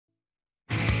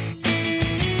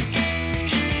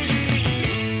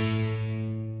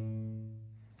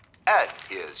And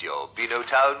here's your Beano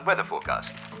Town weather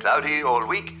forecast. Cloudy all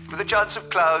week with a chance of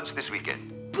clouds this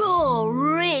weekend.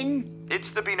 Boring. It's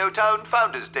the Beano Town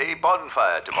Founders Day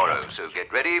bonfire tomorrow, so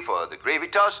get ready for the gravy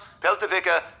toss,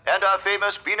 Peltavica, and our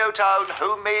famous Beano Town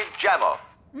homemade jam-off.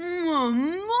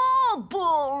 More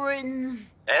boring.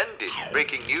 And in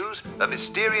breaking news, a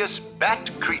mysterious bat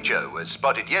creature was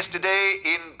spotted yesterday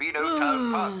in Beano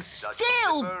Town Park.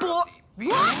 Still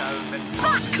What?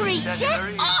 Bat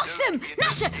creature? Awesome!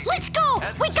 Gnasher, let's go!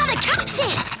 We gotta catch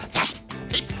it!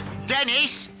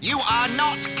 Dennis, you are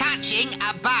not catching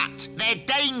a bat. They're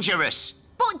dangerous.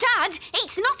 But, Dad,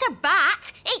 it's not a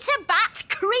bat. It's a bat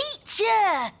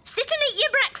creature. Sit and eat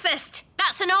your breakfast.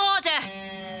 That's an order.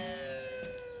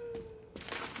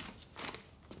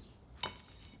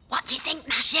 What do you think,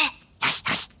 Gnasher?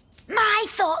 My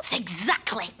thoughts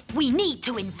exactly. We need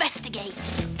to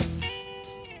investigate.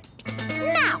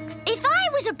 Now, if I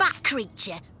was a bat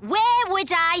creature, where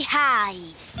would I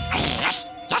hide?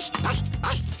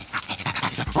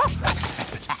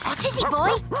 What is it,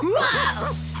 boy?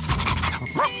 Whoa!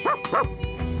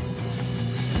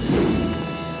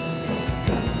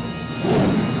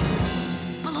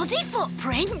 Bloody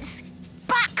footprints?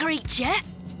 Bat creature?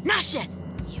 Gnasher,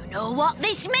 you know what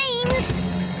this means?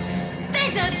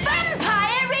 There's a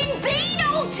vampire in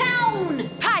Beano Town!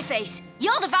 Pieface,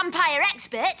 you're the vampire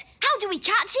expert. How do we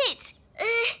catch it?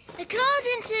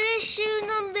 According to issue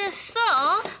number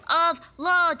 4 of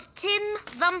Lord Tim,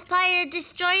 Vampire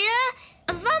Destroyer,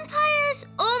 vampires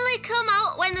only come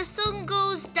out when the sun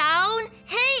goes down,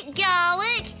 hate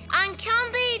garlic, and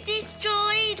can be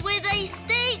destroyed with a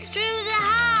stake through the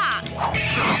heart.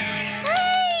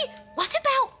 Hey! What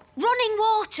about running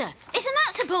water? Isn't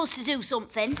that supposed to do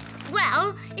something?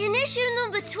 Well, in issue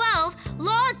number 12,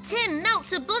 Lord Tim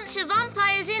melts a bunch of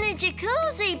vampires in a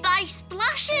jacuzzi by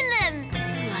splashing them.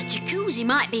 A jacuzzi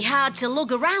might be hard to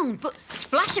lug around, but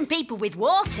splashing people with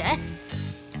water...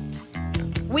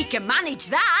 we can manage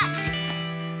that.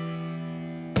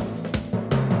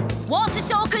 Water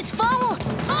soaker's full!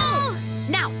 Full!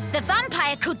 Now, the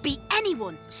vampire could be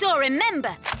anyone, so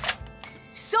remember,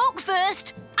 soak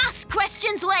first, ask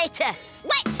questions later.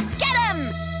 Let's get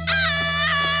 'em!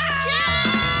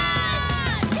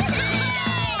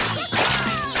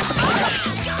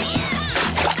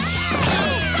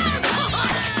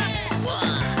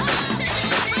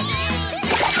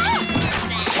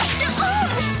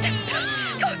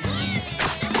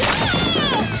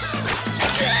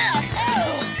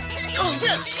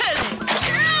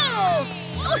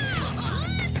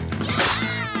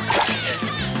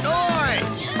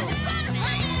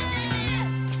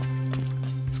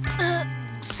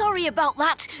 Sorry about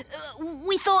that.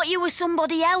 We thought you were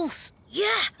somebody else.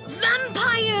 Yeah,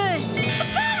 vampires!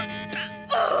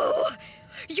 Oh!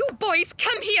 You boys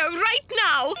come here right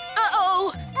now!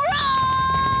 Uh-oh!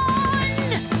 Run!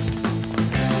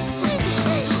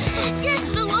 Guess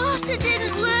the water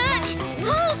didn't work.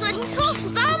 Those are tough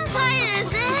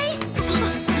vampires, eh?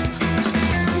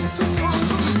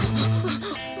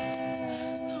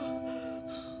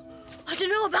 I don't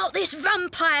know about this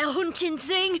vampire hunting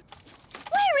thing.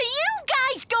 Where are you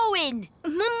guys going?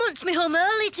 Mum wants me home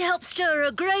early to help stir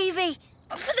her gravy.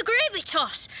 For the gravy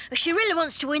toss. She really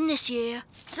wants to win this year.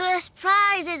 First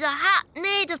prize is a hat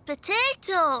made of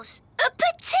potatoes. A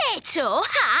potato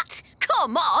hat?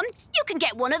 Come on, you can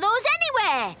get one of those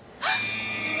anywhere.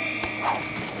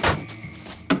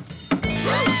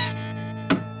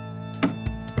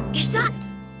 Is that...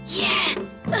 Yeah,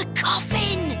 a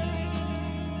coffin.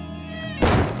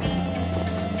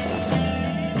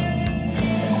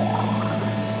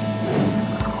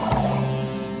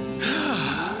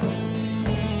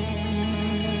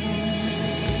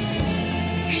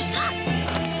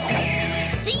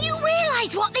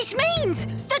 What this means?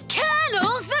 The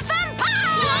Colonel's the vampire!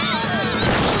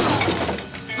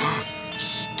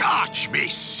 Starch me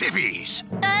civvies!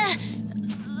 Get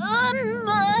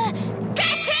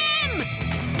him!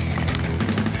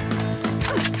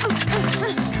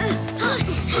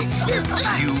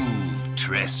 You've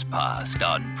trespassed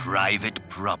on private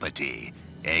property.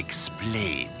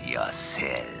 Explain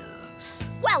yourselves.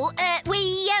 Well,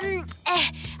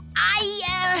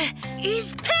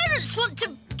 His parents want to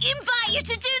invite you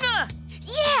to dinner.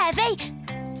 Yeah, they...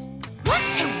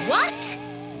 Want to what?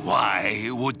 Why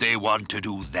would they want to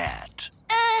do that?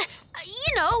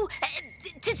 You know,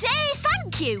 to say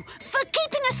thank you for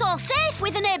keeping us all safe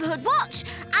with the neighbourhood watch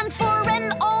and for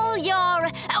all your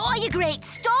great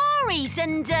stories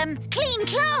and clean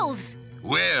clothes.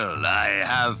 Well, I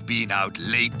have been out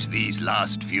late these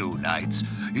last few nights.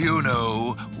 You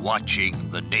know, watching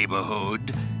the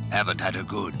neighborhood. Haven't had a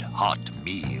good hot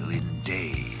meal in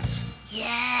days.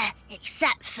 Yeah,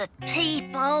 except for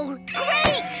people.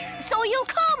 Great! So you'll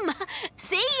come.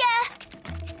 See ya.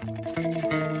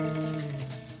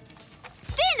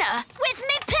 Dinner with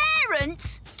me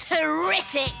parents?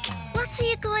 Terrific! What are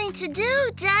you going to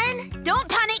do, Dan? Don't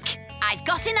panic. I've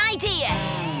got an idea.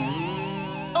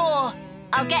 Or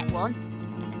I'll get one.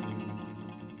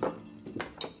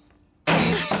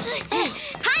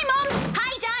 Hi, Mum.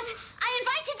 Hi, Dad. I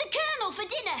invited the Colonel for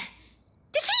dinner.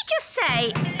 Did he just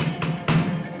say...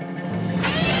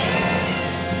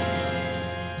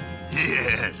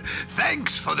 Yes,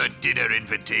 thanks for the dinner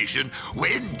invitation.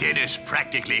 When Dennis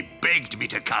practically begged me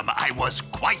to come, I was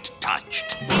quite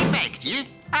touched. He begged you?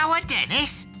 Our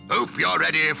Dennis? Hope you're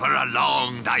ready for a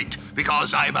long night,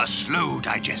 because I'm a slow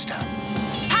digester.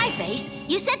 Pieface,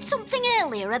 you said something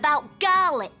earlier about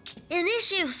garlic. In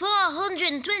issue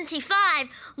 425,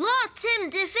 Lord Tim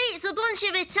defeats a bunch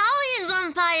of Italian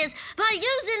vampires by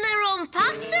using their own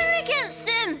pasta against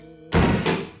them.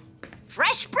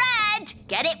 Fresh bread!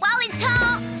 Get it while it's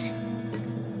hot!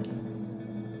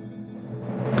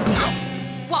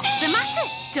 What's the matter?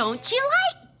 Don't you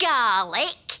like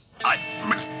garlic?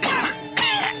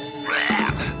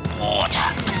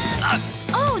 Water.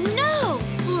 Oh, no!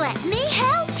 Let me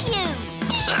help you!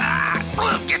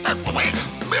 Well, get that away.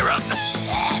 Mirror.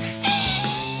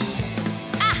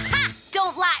 Aha!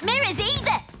 Don't like mirrors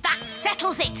either! That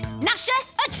settles it! Gnasher,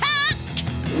 attack!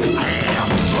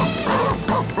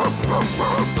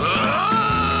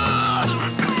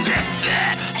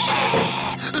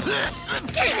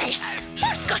 Dennis,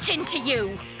 what's got into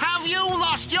you? Have you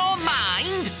lost your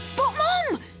mind? But,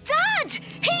 Mum, Dad,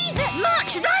 he's...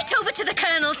 March right over to the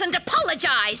Colonel's and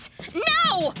apologise.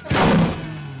 Now!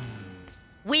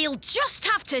 We'll just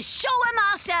have to show him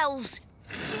ourselves.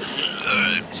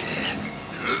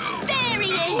 There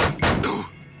he is!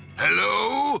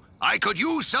 Hello? I could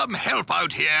use some help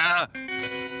out here.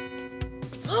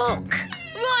 Look.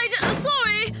 Right,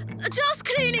 sorry. Just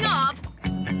cleaning up.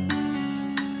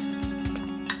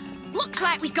 Looks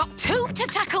like we've got two to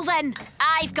tackle then.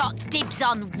 I've got dibs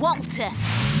on Walter.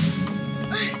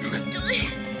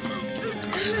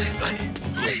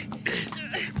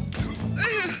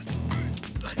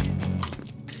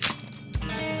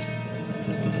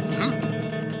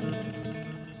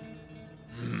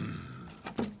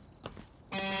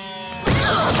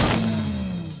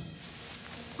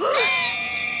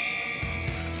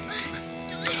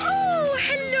 Oh,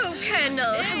 hello,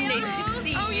 Colonel. How nice to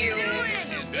see you.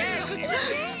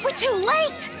 We're too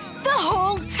late. The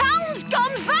whole town's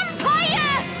gone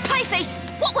vampire. Pieface,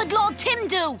 what would Lord Tim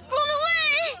do? Run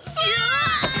away!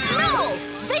 No!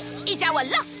 This is our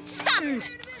last stand.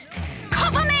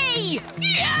 Cover me! We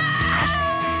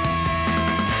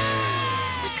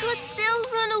could still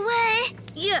run away.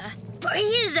 Yeah, but he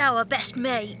is our best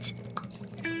mate.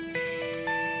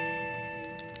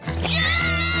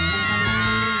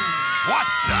 What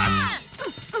the?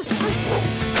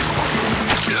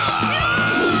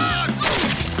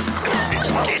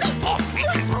 Get off me!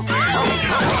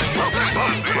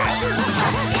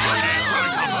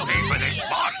 Pay for this,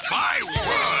 mark my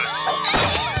words!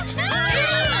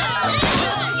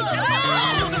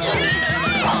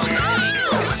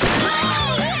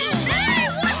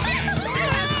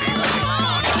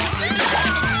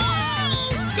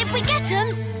 Did we get him?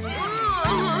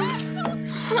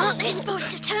 Aren't they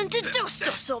supposed to turn to dust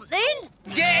or something?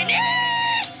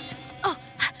 Dennis! Oh,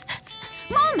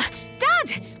 Mum!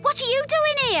 Dad! What are you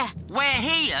doing here? We're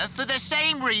here for the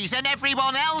same reason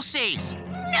everyone else is.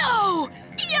 No!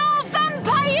 You're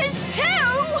vampires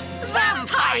too!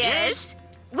 Vampires?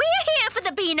 We're here for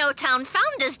the Beano Town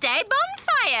Founders Day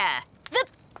bonfire.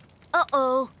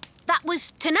 Uh-oh. That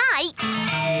was tonight.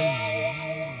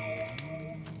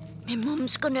 My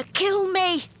mum's gonna kill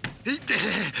me.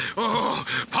 Oh,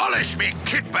 polish me,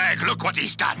 kitbag. Look what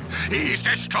he's done. He's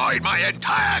destroyed my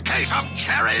entire case of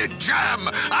cherry jam.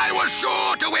 I was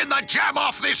sure to win the jam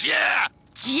off this year.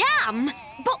 Jam?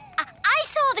 But I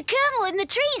saw the Colonel in the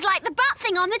trees like the bat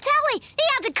thing on the telly. He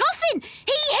had a coffin.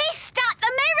 He hissed at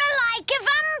the mirror like a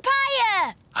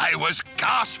vampire. I was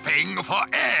gasping for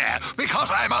air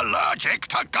because I'm allergic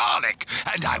to garlic.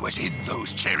 And I was in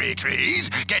those cherry trees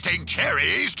getting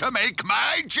cherries to make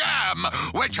my jam,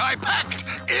 which I packed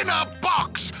in a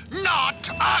box, not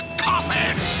a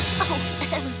coffin. Oh,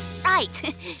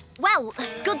 right. Well,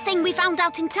 good thing we found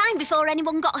out in time before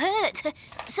anyone got hurt.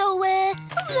 So,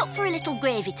 who's up for a little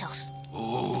gravy toss?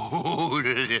 Oh,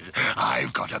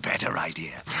 I've got a better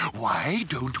idea. Why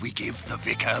don't we give the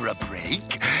vicar a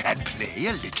break and play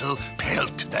a little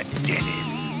Pelt the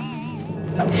Dennis?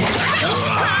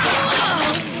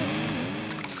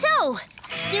 So,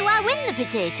 do I win the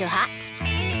potato hat?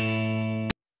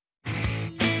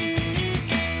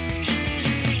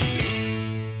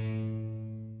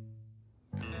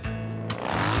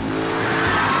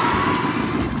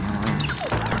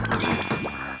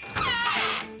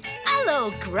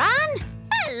 Gran.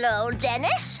 Hello,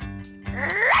 Dennis.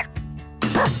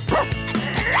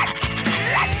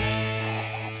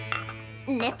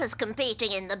 Nipper's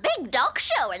competing in the big dog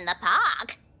show in the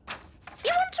park.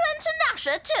 You want to enter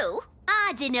Gnasher too?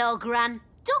 I dunno, Gran.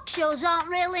 Dog shows aren't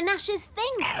really Gnasher's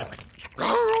thing.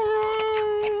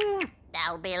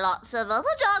 There'll be lots of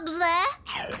other dogs there.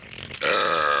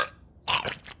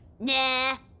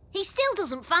 Nah, he still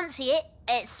doesn't fancy it.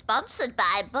 It's sponsored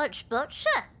by Butch Butcher.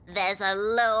 There's a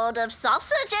load of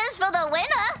sausages for the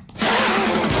winner.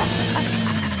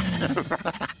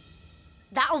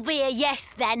 That'll be a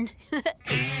yes, then.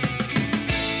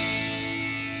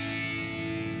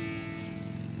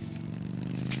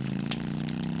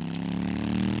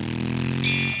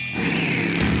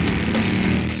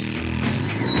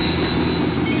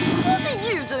 What are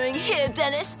you doing here,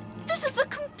 Dennis? This is the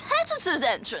competitor's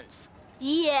entrance.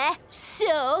 Yeah,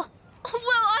 so? Well,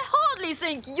 I hardly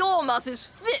think your mutt is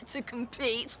fit to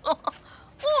compete. Or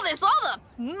this other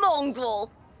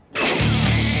mongrel.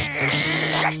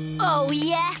 Oh,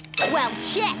 yeah? Well,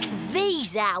 check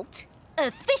these out.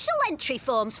 Official entry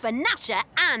forms for Gnasher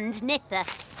and Nipper.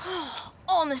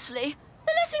 Honestly,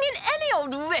 they're letting in any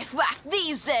old riff-raff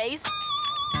these days.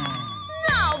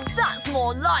 Now that's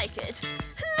more like it.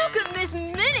 Look at Miss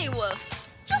Minniewolf.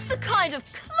 Just the kind of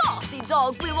classy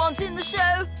dog we want in the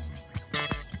show.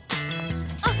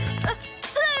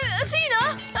 Hello,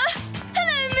 Athena.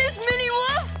 Hello, Miss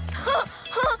Minniewolf.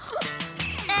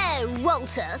 Oh,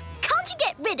 Walter, can't you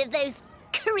get rid of those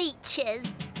creatures?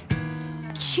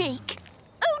 Cheek.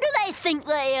 Who do they think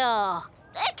they are?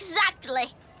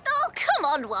 Exactly. Oh, come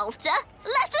on, Walter.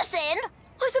 Let us in.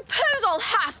 I suppose I'll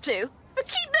have to. But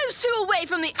keep those two away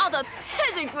from the other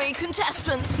pedigree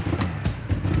contestants.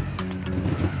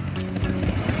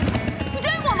 We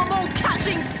don't want them all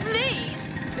catching fleas.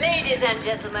 Ladies and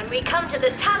gentlemen, we come to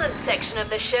the talent section of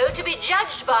the show to be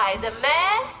judged by the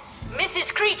Mayor,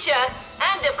 Mrs. Creature,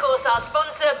 and of course our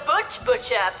sponsor, Butch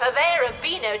Butcher, purveyor of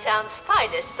Beanotown's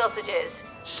finest sausages.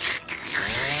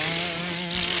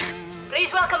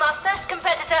 Please welcome our first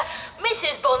competitor,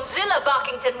 Mrs. Bonzilla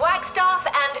Barkington Wagstaff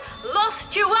and Los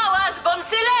Chihuahuas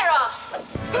Bonsileros.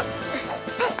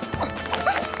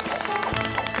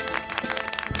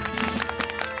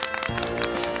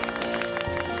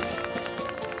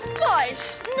 Right,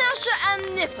 Gnasher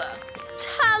and Nipper.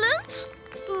 Talent?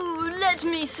 Ooh, let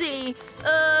me see.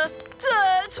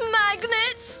 Dirt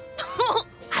magnets?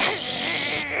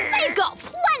 They've got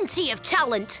plenty of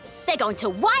talent. They're going to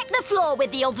wipe the floor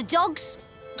with the other dogs.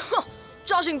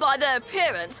 Judging by their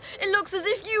appearance, it looks as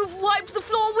if you've wiped the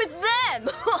floor with them.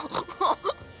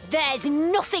 There's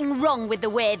nothing wrong with the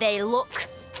way they look.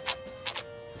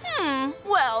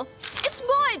 Well, it's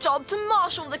my job to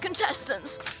marshal the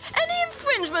contestants. Any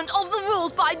infringement of the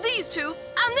rules by these two,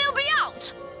 and they'll be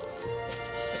out.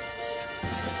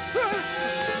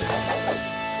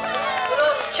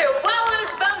 Los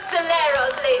Chihuahuas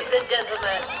Bonsileros, ladies and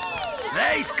gentlemen.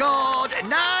 They scored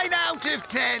 9 out of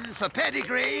 10 for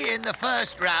pedigree in the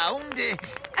first round.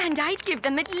 And I'd give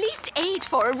them at least 8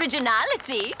 for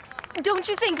originality. Don't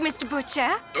you think, Mr.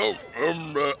 Butcher?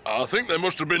 I think they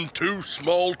must have been too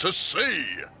small to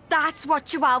see. That's what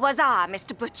Chihuahuas are,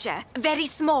 Mr. Butcher. Very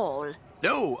small.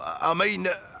 No, I mean,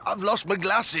 I've lost my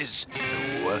glasses.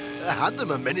 I had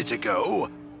them a minute ago.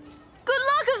 Good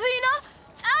luck, Athena.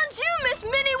 And you, Miss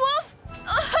Minniewolf.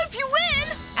 I hope you win.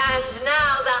 And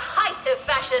now the height of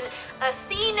fashion,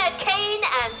 Athena Kane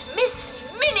and Miss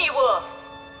Minniewolf.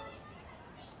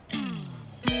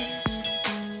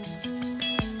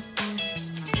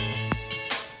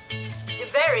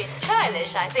 Very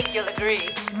stylish, I think you'll agree.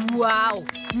 Wow,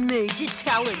 major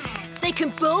talent. They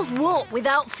can both walk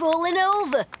without falling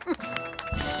over.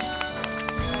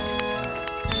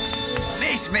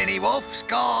 Miss Minniewolf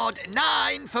scored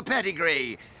 9 for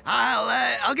pedigree.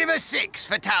 I'll give her 6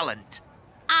 for talent.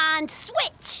 And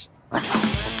switch.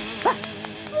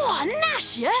 What,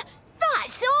 Gnasher?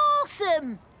 That's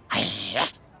awesome.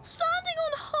 Standing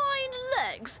on hind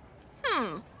legs?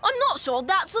 I'm not sure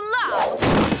that's allowed.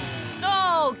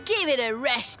 Oh, give it a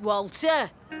rest,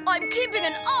 Walter. I'm keeping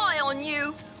an eye on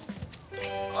you.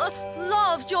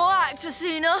 Loved your act,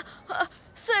 Athena.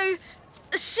 So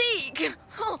chic.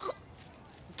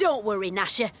 Don't worry,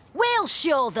 Gnasher. We'll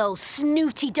show those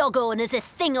snooty dog owners a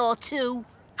thing or two.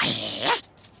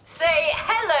 Say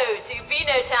hello to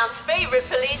Beanotown's favourite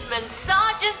policeman,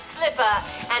 Sergeant Slipper,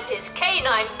 and his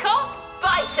canine cop,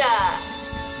 Biter.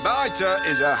 Biter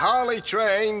is a highly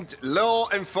trained law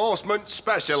enforcement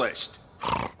specialist.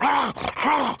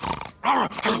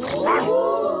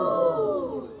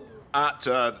 At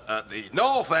the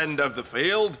north end of the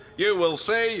field, you will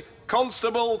see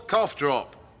Constable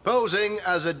Coughdrop. posing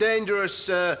as a dangerous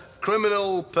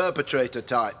criminal perpetrator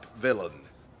type villain.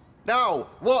 Now,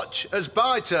 watch as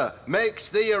Biter makes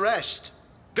the arrest.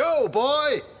 Go,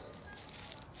 boy!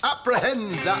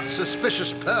 Apprehend that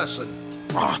suspicious person.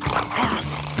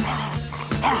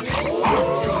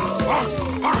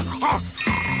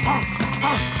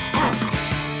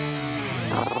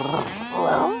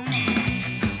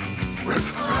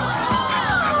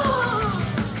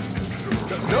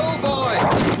 No, boy!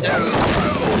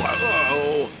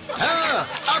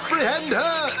 Apprehend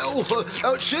her!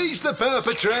 Oh, she's the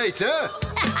perpetrator!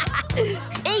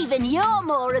 Even you're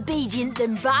more obedient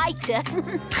than Biter.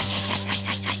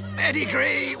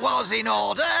 Pedigree was in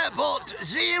order, but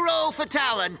 0 for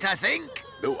talent, I think.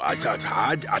 No, I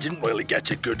didn't really get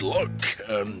a good look.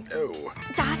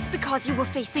 That's because you were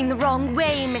facing the wrong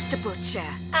way, Mr. Butcher.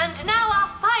 And now our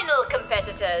final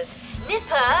competitors,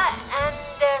 Nipper and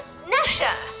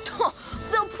Gnasher.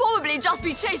 They'll probably just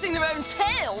be chasing their own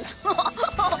tails.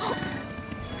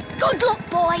 Good luck,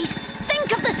 boys.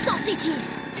 Think of the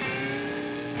sausages.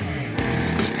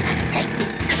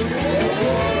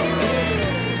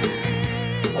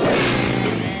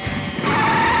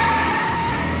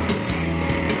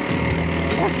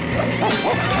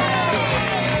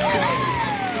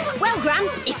 Well, Gran,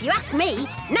 if you ask me,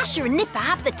 Gnasher and Nipper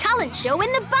have the talent show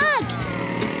in the bag.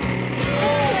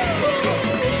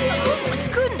 Oh, my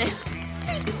goodness!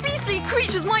 Those beastly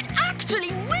creatures might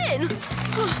actually win!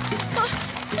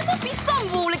 There must be some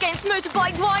rule against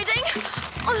motorbike riding.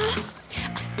 Oh,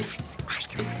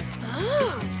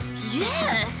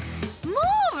 yes!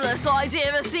 Marvellous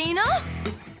idea, Athena!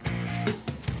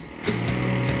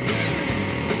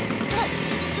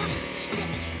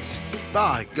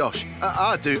 By gosh,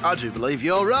 I do believe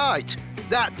you're right.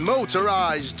 That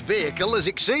motorised vehicle is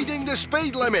exceeding the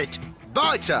speed limit.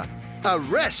 Biter,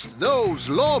 arrest those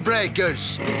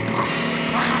lawbreakers.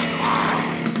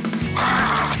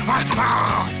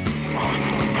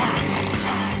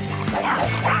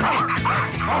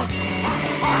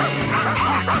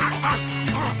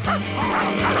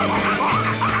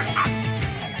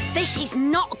 This is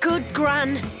not good,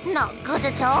 Gran. Not good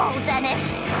at all,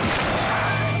 Dennis.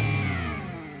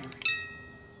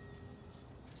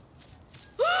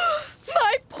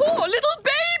 My poor little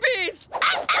babies!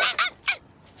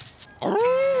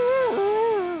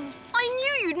 I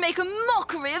knew you'd make a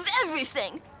mockery of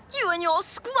everything. You and your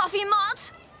scruffy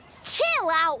mutt. Chill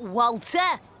out,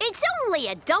 Walter. It's only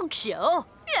a dog show.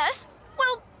 Yes,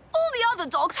 well, all the other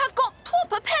dogs have got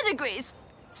proper pedigrees.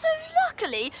 So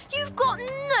luckily, you've got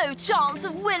no chance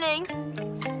of winning.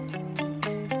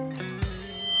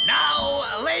 Now,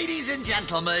 ladies and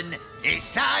gentlemen,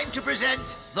 it's time to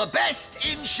present the Best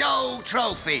in Show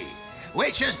trophy,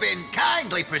 which has been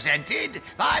kindly presented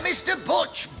by Mr.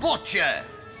 Butch Butcher.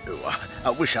 Oh,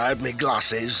 I wish I had my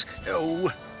glasses. Oh.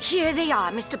 Here they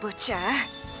are, Mr. Butcher.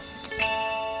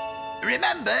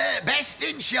 Remember, Best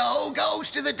in Show goes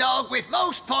to the dog with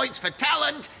most points for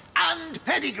talent and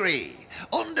pedigree.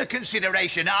 Under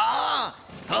consideration are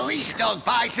Police Dog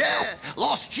Biter,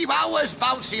 Los Chihuahuas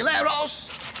Bouncileros,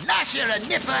 Gnasher and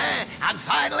Nipper, and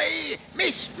finally,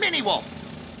 Miss Minnie Wolf.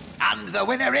 And the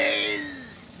winner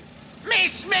is...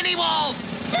 Miss Minnie Wolf!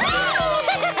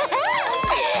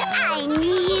 I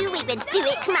knew we would do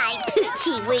it, my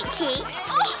poochie woochie.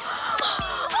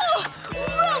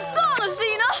 Well done,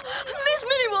 Athena! Miss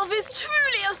Minnie Wolf is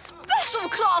truly a special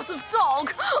class of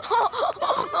dog.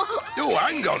 Oh,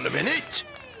 hang on a minute.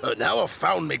 Now I've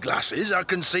found my glasses, I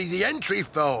can see the entry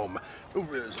form.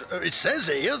 It says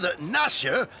here that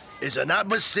Gnasher is an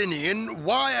Abyssinian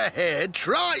wire-haired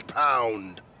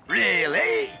Tripehound.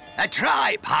 Really? A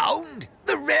Tripehound?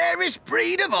 The rarest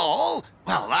breed of all?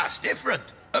 Well, that's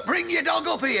different. Bring your dog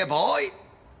up here, boy.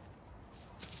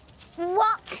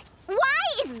 What? Why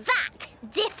is that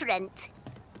different?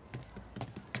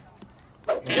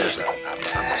 Yes,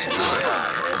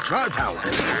 Tripehound.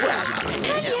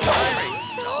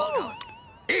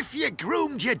 If you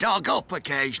groomed your dog up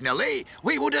occasionally,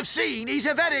 we would have seen he's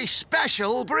a very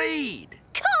special breed.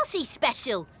 Course he's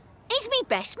special. He's me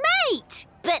best mate.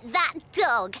 But that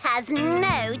dog has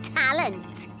no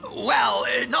talent. Well,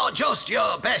 not just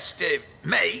your best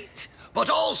mate, but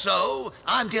also,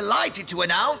 I'm delighted to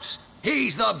announce,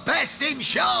 he's the best in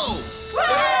show.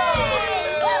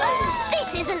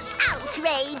 This is an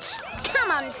outrage.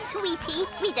 Come on, sweetie.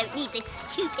 We don't need this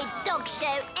stupid dog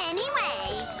show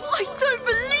anyway. I don't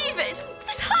believe it.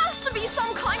 This has to be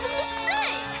some kind of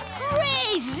mistake.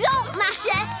 Result,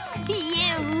 Gnasher.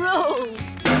 You rule.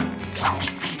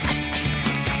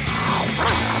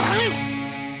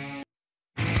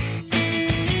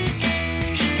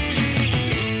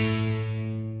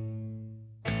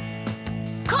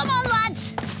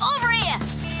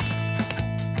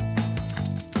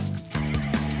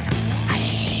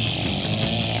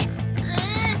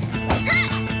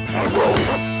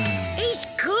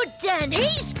 And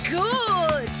he's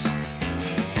good!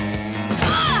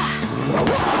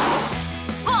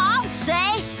 I'll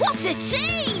say, what a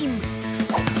team!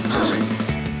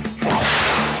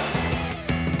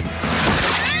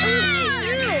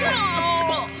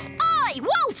 Oi,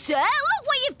 Walter, look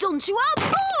what you've done to our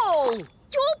ball!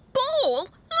 Your ball?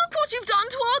 Look what you've done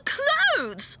to our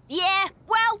clothes! Yeah,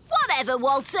 well, whatever,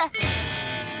 Walter.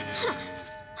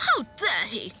 How dare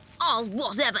he? I'll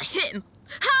whatever him.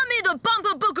 Hand me the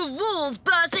bumper book of rules,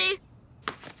 Bertie!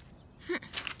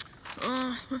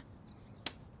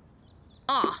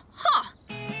 Aha!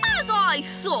 As I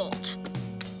thought.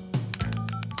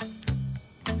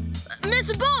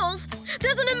 Mr. Bowles,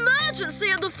 there's an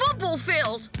emergency at the football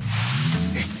field.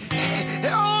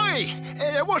 Oi!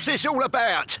 What's this all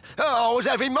about? Oh, I was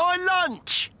having my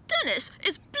lunch. Dennis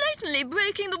is blatantly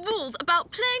breaking the rules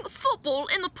about playing football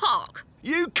in the park.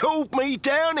 You called me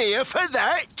down here for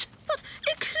that? But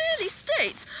it clearly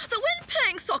states that when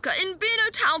playing soccer in Beano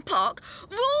Town Park,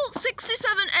 Rule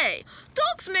 67A,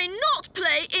 dogs may not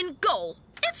play in goal.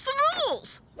 It's the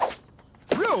rules.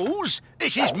 Rules?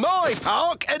 This is my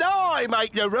park and I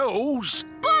make the rules.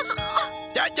 But...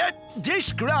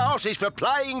 This grass is for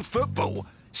playing football.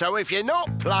 So if you're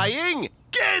not playing,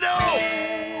 get off!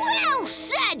 Well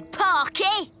said,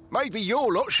 Parky! Maybe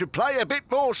your lot should play a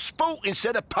bit more sport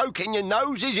instead of poking your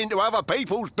noses into other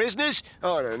people's business.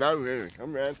 I don't know.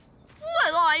 Come round.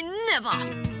 Well, I never.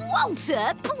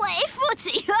 Walter, play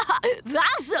footy.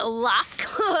 That's a laugh.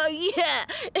 Yeah,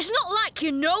 it's not like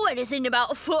you know anything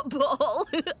about football.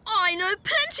 I know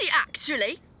plenty,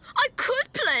 actually. I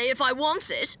could play if I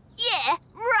wanted. Yeah,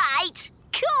 right.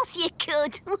 Course you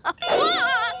could.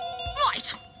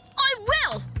 Right, I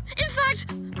will. In fact,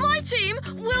 my team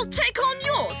will take on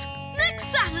yours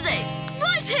next Saturday,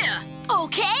 right here.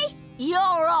 OK, you're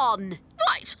on.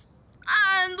 Right,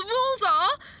 and the rules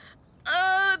are,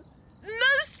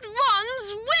 most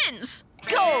runs wins.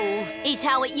 Goals is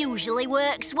how it usually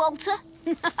works, Walter.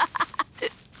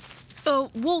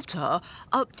 Walter,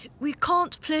 we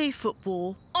can't play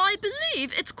football. I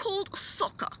believe it's called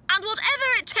soccer, and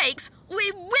whatever it takes,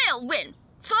 we will win.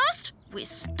 First, we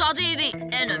study the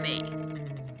enemy.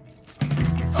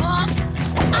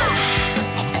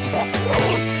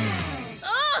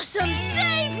 Awesome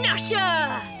save,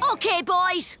 Gnasher! OK,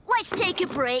 boys, let's take a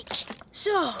break.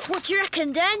 So, what do you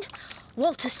reckon, then?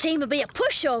 Walter's team will be a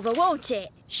pushover, won't it?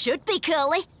 Should be,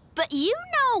 Curly. But you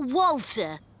know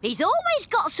Walter. He's always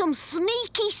got some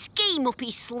sneaky scheme up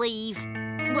his sleeve.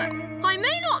 Well, I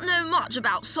may not know much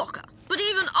about soccer, but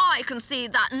even I can see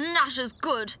that Gnasher's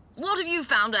good. What have you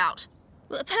found out?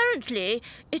 Well, apparently,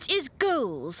 it is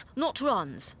goals, not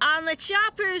runs. And the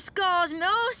chap who scores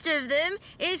most of them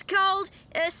is called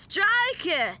a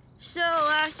striker. So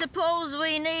I suppose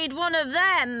we need one of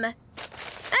them.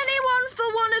 Anyone for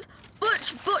one of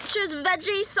Butcher's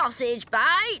veggie sausage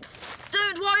bites?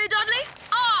 Don't worry, Dudley.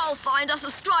 I'll find us a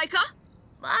striker.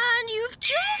 And you've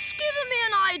just given me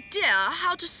an idea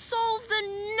how to solve the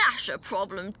Gnasher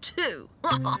problem, too.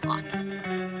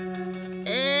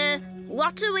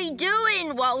 What are we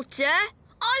doing, Walter?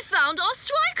 I found our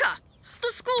striker, the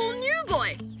school new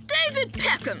boy, David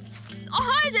Peckham. Oh,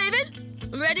 hi, David.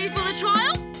 Ready for the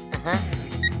trial?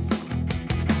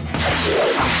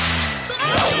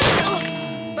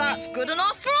 That's good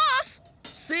enough for us.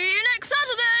 See you next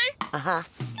Saturday.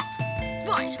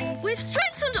 Right, we've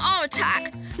strengthened our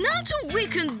attack. Now to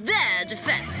weaken their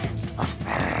defence.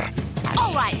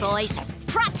 All right, boys.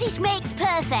 Practice makes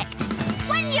perfect.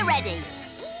 When you're ready.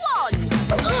 1, 2,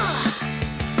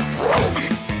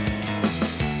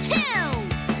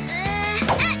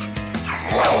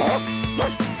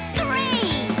 3.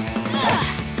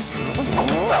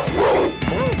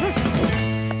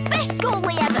 Best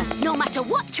goalie ever. No matter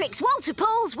what tricks Walter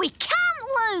pulls, we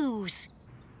can't lose.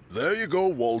 There you go,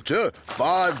 Walter.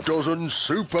 5 dozen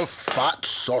super fat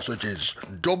sausages,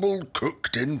 double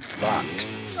cooked in fat.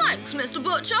 Thanks, Mr.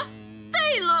 Butcher.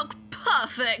 They look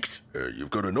perfect. You've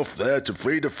got enough there to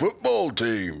feed a football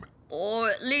team. Or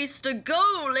at least a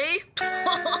goalie.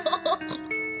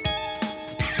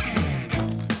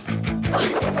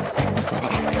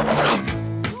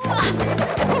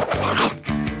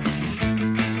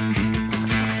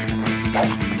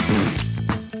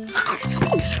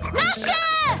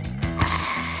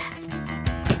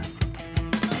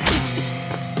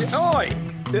 Oi!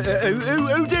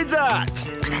 Who did that?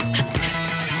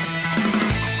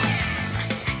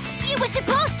 You were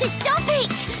supposed to stop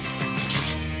it!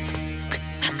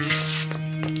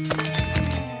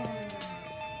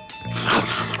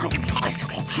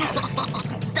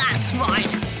 That's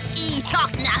right. Eat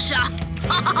up, Gnasher.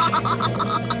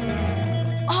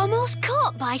 Almost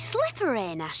caught by Slipper,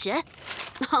 eh, Gnasher?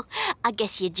 I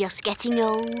guess you're just getting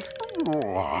old.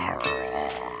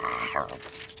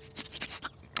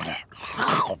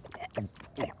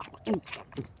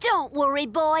 Don't worry,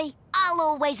 boy. I'll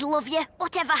always love you,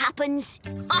 whatever happens.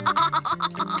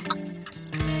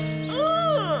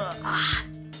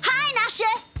 Hi,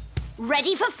 Gnasher.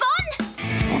 Ready for fun?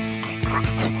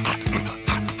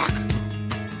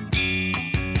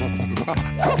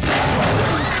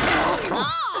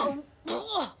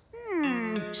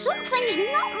 Something's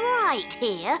not right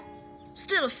here.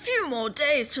 Still a few more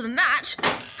days to the match,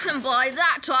 and by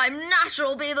that time Gnasher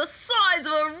will be the size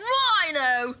of a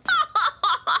rhino!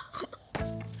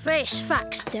 Face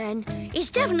facts, Den. He's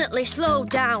definitely slowed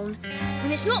down.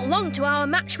 And it's not long to our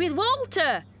match with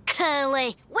Walter.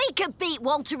 Curly, we could beat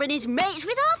Walter and his mates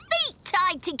with our feet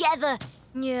tied together.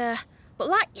 Yeah, but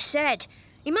like you said,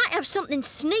 he might have something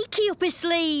sneaky up his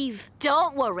sleeve.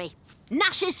 Don't worry.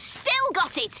 Gnasher's still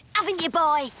got it, haven't you,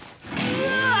 boy?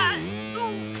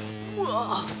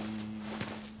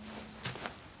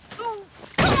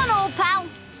 Come on, old pal.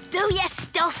 Do your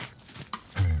stuff.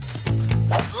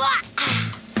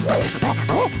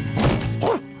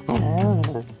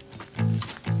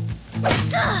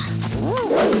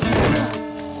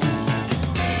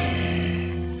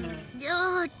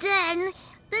 Oh, Den,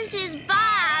 this is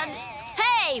bad.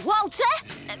 Hey, Walter,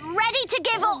 ready to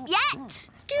give up yet?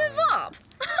 Give up?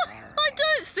 I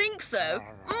don't think so.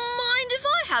 Mind if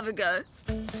I have a go?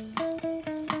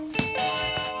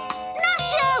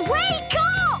 Gnasher, wake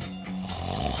up!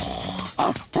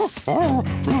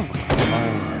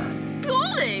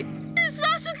 Golly, is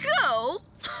that a girl?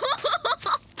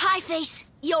 Pieface,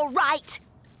 you're right.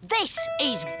 This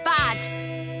is bad.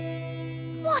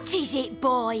 What is it,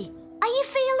 boy? Are you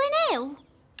feeling ill?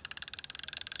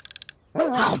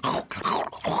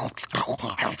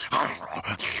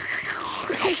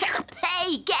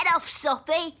 Hey, get off,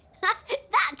 Soppy.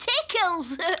 That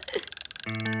tickles.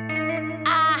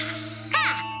 Aha!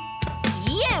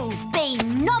 You've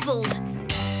been nobbled.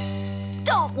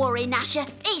 Don't worry, Gnasher.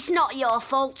 It's not your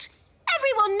fault.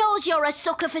 Everyone knows you're a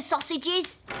sucker for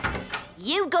sausages.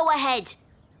 You go ahead.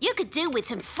 You could do with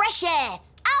some fresh air.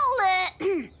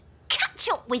 I'll, catch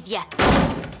up with you.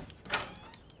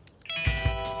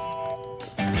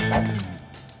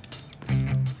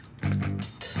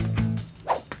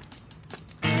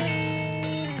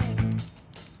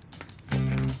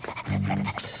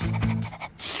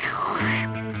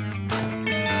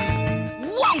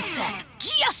 Walter,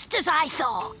 just as I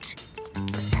thought.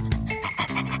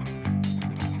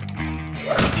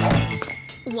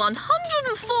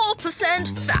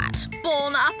 104% fat.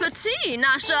 Bon appetit,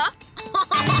 Gnasher.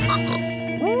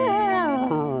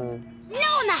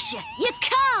 No, Gnasher, you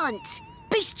can't.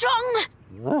 Be strong.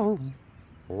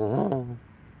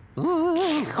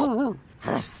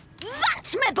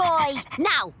 That's my boy.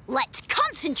 Now, let's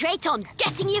concentrate on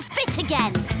getting you fit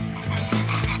again.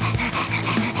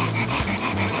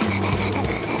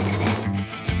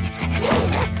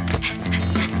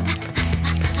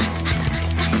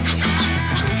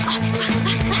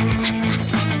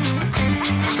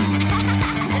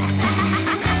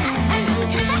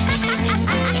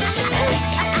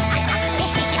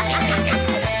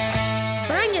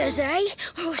 Bangers, eh?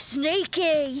 Oh,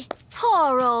 sneaky.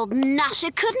 Poor old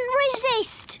Gnasher couldn't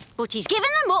resist. But he's given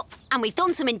them up, and we've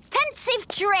done some intensive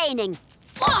training.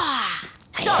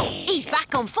 So, he's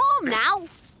back on form now.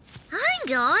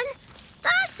 Hang on.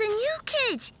 That's the new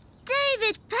kid,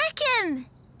 David Peckham.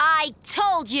 I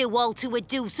told you Walter would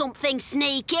do something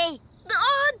sneaky.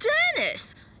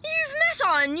 Dennis, you've met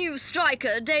our new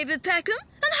striker, David Peckham.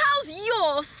 And how's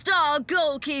your star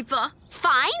goalkeeper?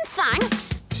 Fine,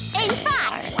 thanks. In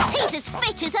fact, he's as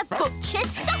fit as a butcher's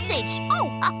sausage. Oh,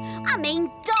 I mean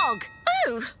dog.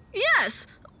 Oh, yes.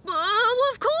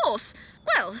 Of course.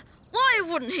 Well, why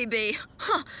wouldn't he be?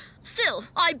 Huh. Still,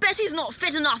 I bet he's not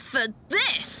fit enough for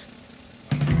this.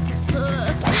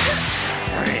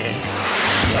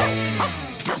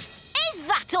 Is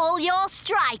that all your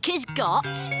striker's got?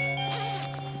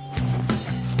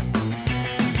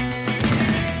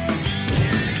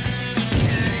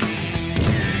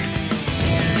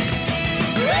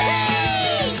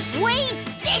 We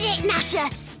did it, Gnasher!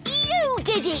 You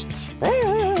did it!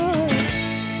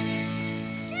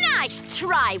 Nice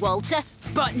try, Walter,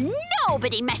 but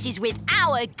nobody messes with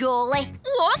our goalie.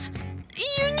 What?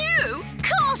 You knew?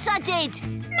 Course I did!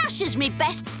 Gnasher's me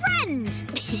best friend!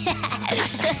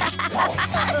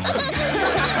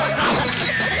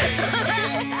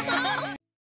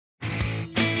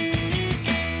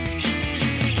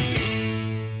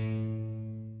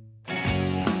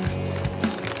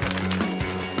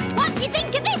 What do you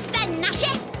think of this then,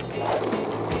 Gnasher?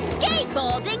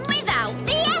 Skateboarding without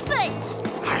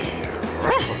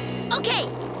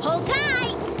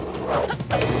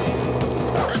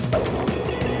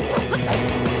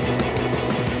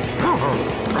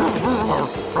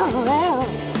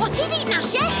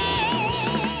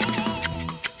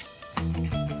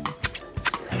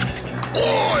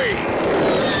Oi!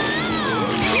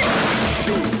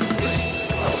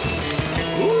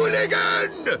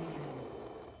 Hooligan!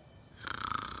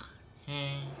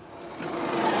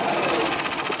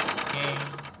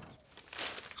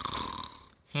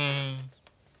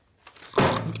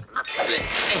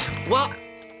 What?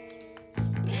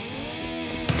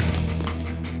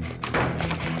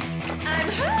 I'm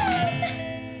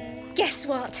home! Guess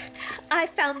what? I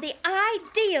found the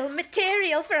ideal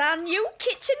material for our new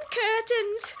kitchen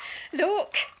curtains.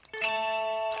 Look.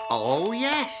 Oh,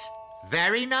 yes.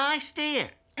 Very nice,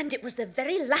 dear. And it was the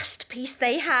very last piece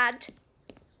they had.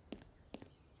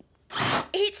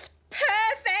 It's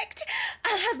perfect!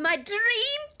 I'll have my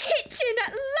dream kitchen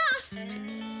at last!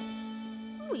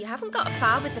 Oh, you haven't got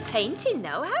far with the painting,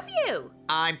 though, have you?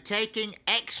 I'm taking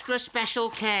extra special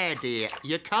care, dear.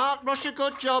 You can't rush a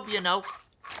good job, you know.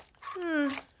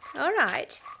 All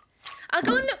right. I'll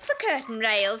go and look for curtain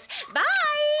rails.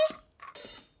 Bye!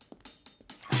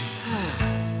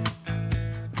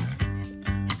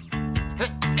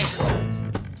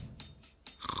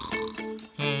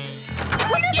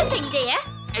 One other thing, dear.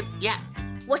 Yeah.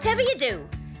 Whatever you do,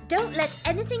 don't let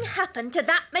anything happen to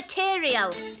that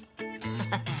material.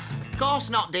 Of course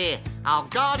not, dear. I'll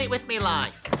guard it with me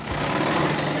life.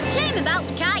 Shame about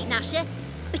the kite, Gnasher,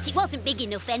 but it wasn't big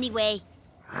enough anyway.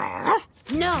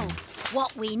 No,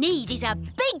 what we need is a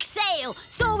big sail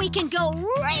so we can go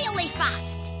really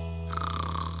fast.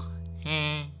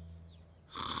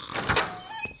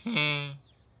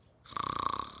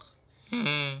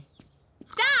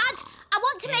 Dad, I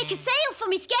want to make a sail for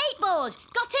my skateboard.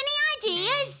 Got any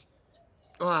ideas?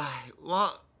 Why,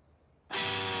 what?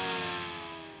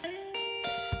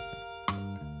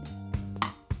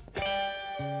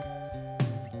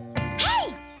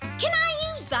 Hey, can I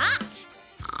use that?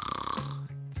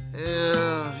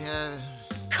 Yeah.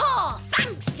 Cool,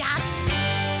 thanks, Dad.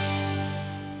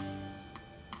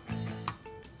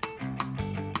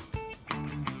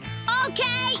 OK,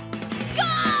 go!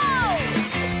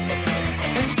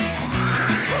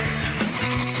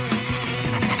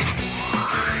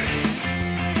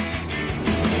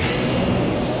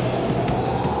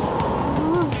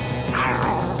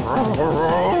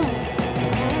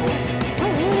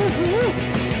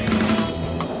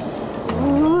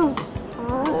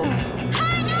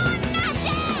 Hang on,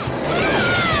 Gnasher!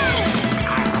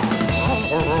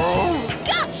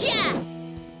 Gotcha!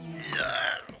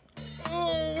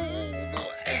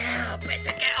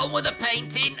 Better get on with the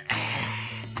painting.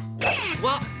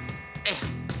 What?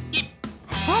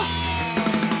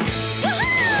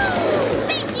 Woohoo!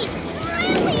 This is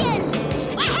brilliant!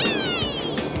 Wahey!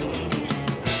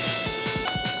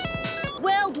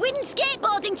 World wind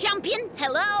skateboarding champion,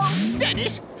 hello?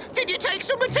 Dennis, did you take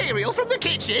some material from the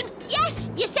kitchen?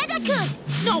 Yes, you said I could.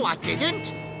 No, I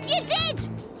didn't. You did!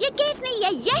 You gave me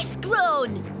a yes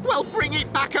groan. Well, bring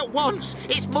it back at once.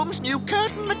 It's Mum's new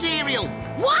curtain material.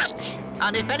 What?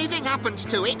 And if anything happens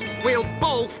to it, we'll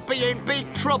both be in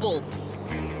big trouble.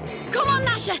 Come on,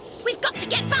 Gnasher. We've got to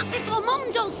get back before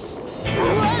Mum does.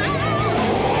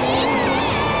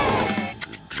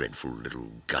 Dreadful little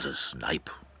gutter snipe.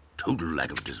 Total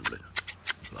lack of discipline.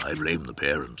 I blame the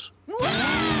parents.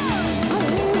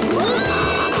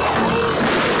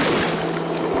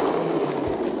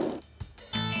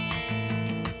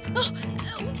 Oh,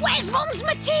 where's Mum's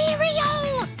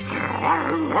material?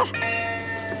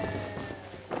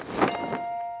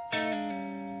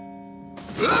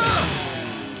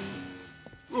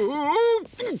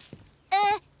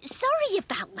 Sorry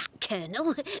about that,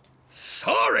 Colonel.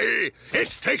 Sorry!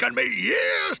 It's taken me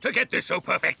years to get this so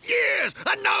perfect. Years!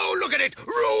 And now look at it!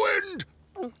 Ruined!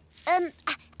 I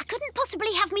couldn't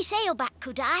possibly have me sail back,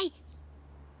 could I?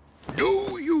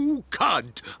 No, you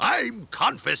can't. I'm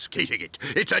confiscating it.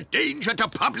 It's a danger to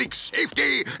public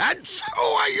safety, and so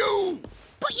are you!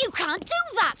 But you can't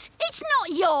do that. It's not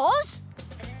yours.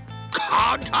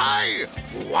 Can't I?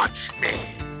 Watch me.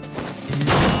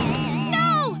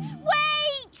 No!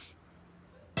 Wait!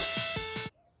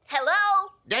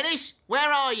 Hello? Dennis,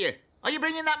 where are you? Are you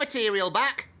bringing that material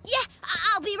back? Yeah,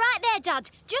 I'll be right there, Dad.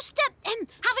 Just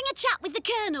having a chat with the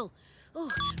Colonel. Oh,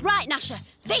 right, Gnasher.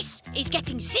 This is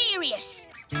getting serious.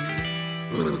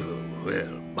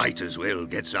 Well, might as well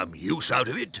get some use out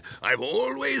of it. I've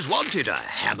always wanted a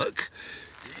hammock.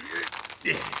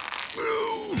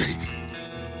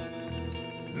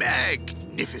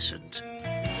 Magnificent.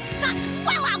 That's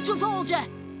well out of order.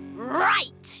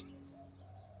 Right.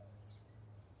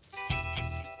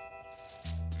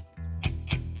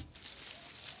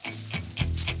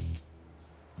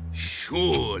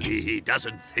 Surely he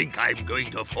doesn't think I'm going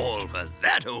to fall for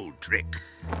that old trick.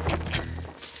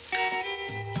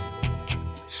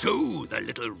 So the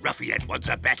little ruffian wants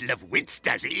a battle of wits,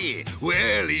 does he?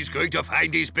 Well, he's going to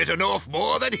find he's bitten off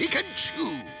more than he can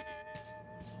chew.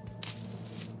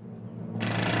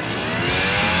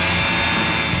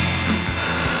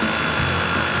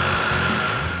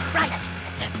 Right,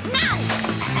 now!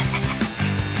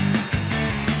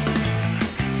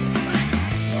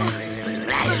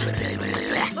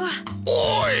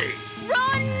 Oi!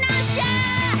 Run,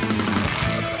 Gnasher!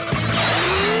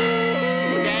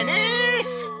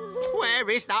 Dennis! Where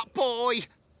is that boy?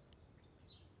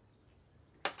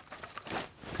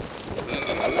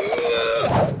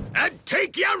 And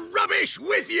take your rubbish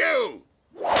with you!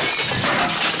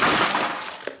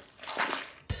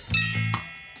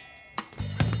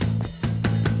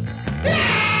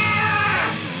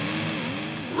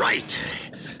 Right.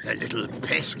 The little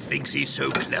pest thinks he's so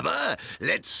clever.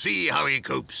 Let's see how he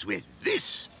copes with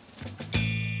this.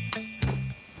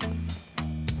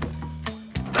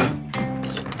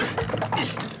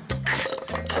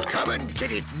 Come and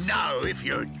get it now if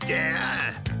you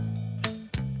dare.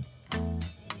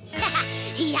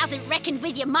 He hasn't reckoned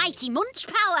with your mighty munch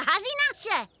power, has he,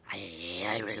 Gnasher?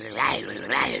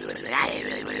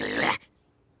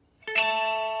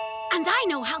 And I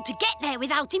know how to get there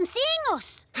without him seeing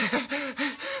us.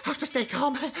 Have to stay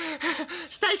calm.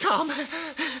 Stay calm.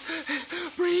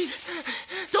 Breathe.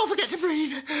 Don't forget to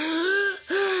breathe.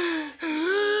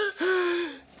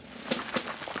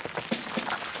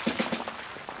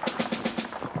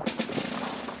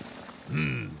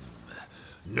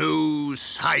 No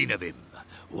sign of him.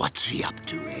 What's he up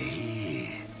to,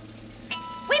 eh?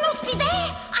 We must be there.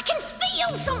 I can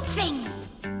feel something.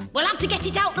 We'll have to get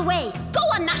it out the way. Go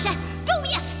on, Gnasher. Do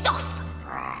your stuff.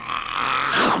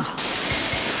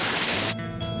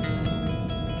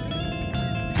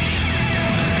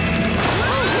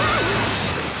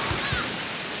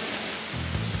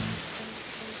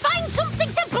 Find something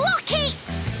to block it.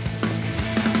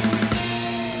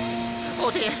 Oh,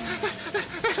 dear.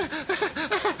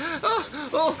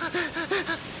 Oh.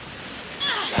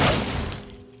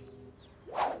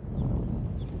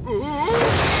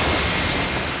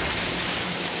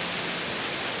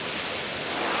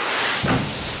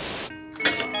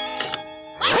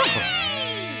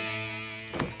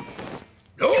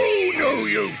 No,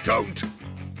 you don't. Oi,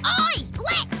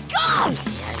 let go!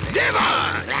 Never!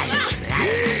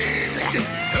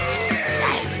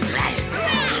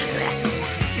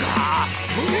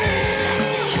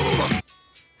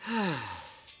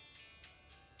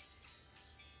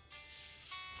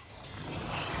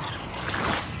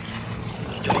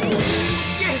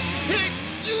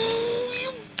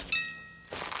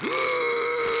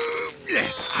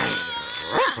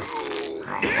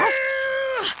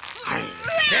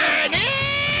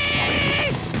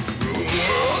 Dennis!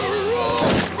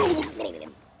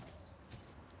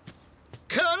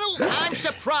 Colonel, I'm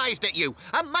surprised at you.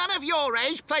 A man of your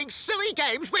age playing silly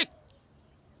games with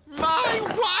my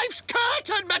wife's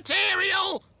curtain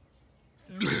material!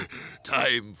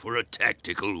 Time for a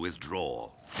tactical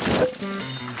withdrawal.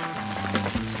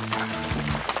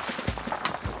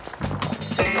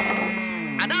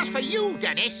 And as for you,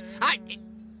 Dennis,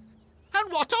 And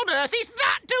what on earth is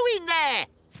that doing there?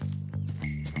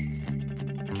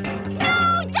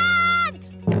 No, Dad!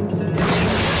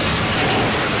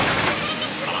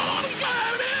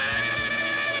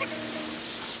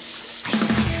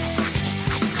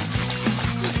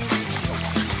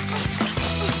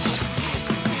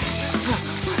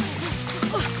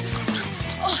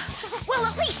 Well,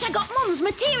 at least I got Mum's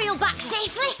material back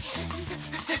safely.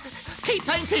 Keep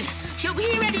painting. She'll be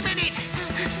here any minute.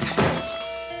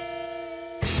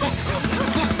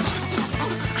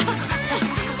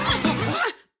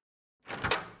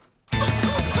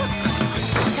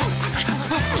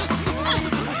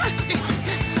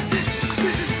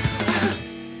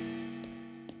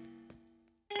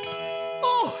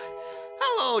 Oh,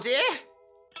 hello, dear.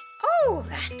 Oh,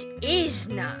 that is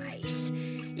nice.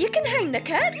 You can hang the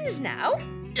curtains now.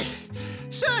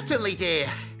 Certainly, dear.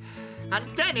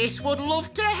 And Dennis would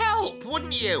love to help,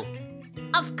 wouldn't you?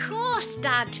 Of course,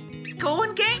 Dad. Go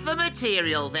and get the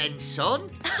material then,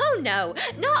 son. Oh, no,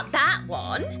 not that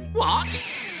one. What?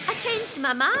 I changed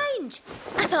my mind.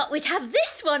 I thought we'd have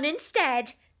this one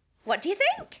instead. What do you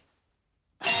think?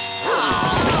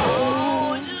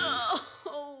 Oh, no.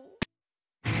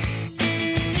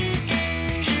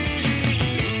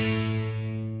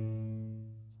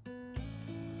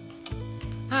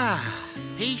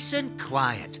 Peace and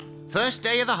quiet. First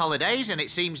day of the holidays, and it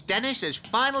seems Dennis has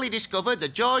finally discovered the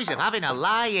joys of having a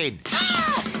lie-in.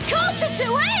 Ah!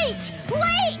 7:45!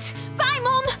 Late! Bye,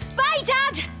 Mum. Bye,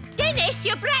 Dad. Dennis,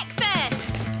 your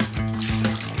breakfast.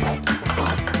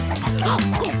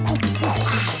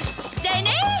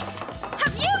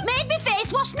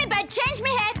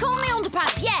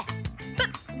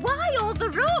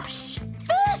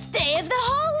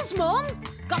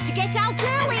 to get out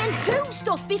early and do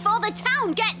stuff before the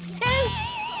town gets too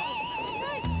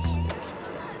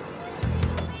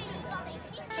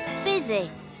busy.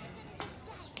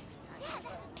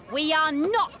 We are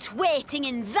not waiting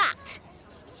in that.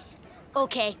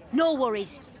 OK, no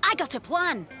worries. I got a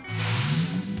plan.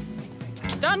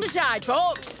 Stand aside,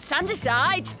 folks. Stand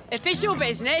aside. Official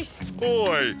business.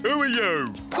 Oi, who are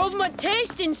you? Government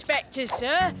taste inspectors,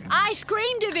 sir. Ice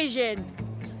cream division.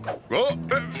 What?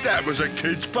 That was a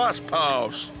kid's bus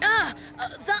pass.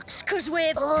 That's because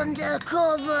we're...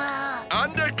 Undercover.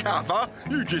 Undercover?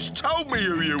 You just told me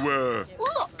who you were.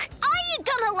 Look, are you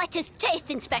gonna let us taste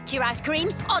inspect your ice cream,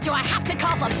 or do I have to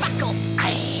call for backup?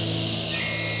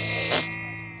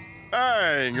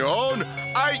 Hang on.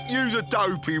 Ain't you the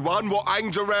dopey one what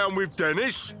hangs around with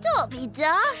Dennis? Don't be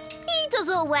daft. He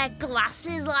doesn't wear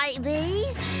glasses like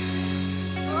these.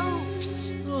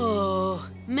 Oops. Oh,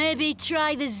 maybe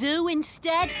try the zoo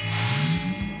instead?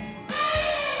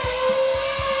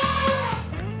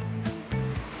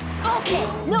 OK,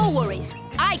 no worries.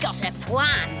 I got a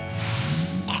plan.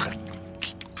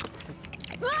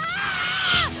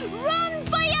 Ah! Run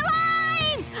for your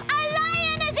lives! A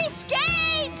lion has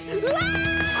escaped! Run,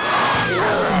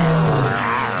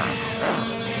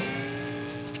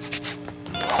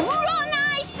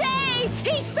 I say!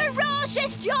 His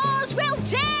ferocious jaws will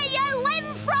tear your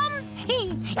limb from...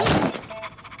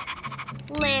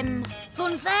 limb.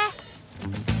 Funfair?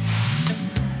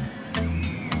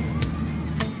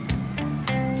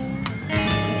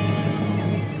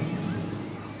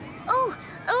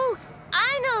 Oh,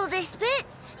 I know this bit.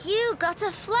 You got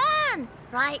a flan,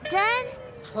 right, Dan?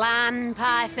 Plan,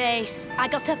 Pieface. I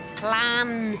got a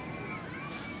plan.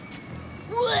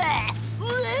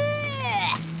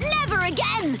 Never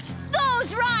again!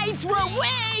 Those rides were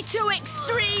way too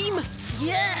extreme!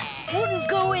 Yeah, wouldn't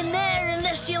go in there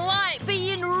unless you like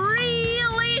being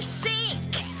really sick.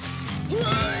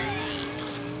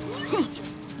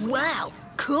 Wow,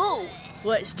 cool.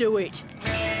 Let's do it.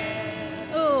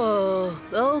 Oh,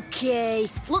 OK.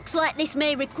 Looks like this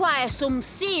may require some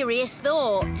serious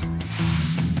thought.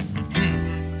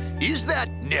 Is that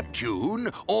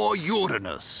Neptune or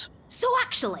Uranus? So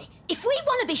actually, if we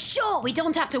want to be sure we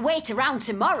don't have to wait around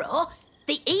tomorrow,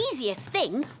 the easiest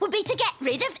thing would be to get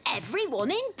rid of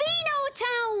everyone in Beano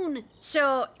Town.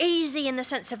 So easy in the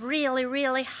sense of really,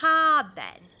 really hard,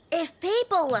 then? If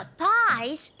people were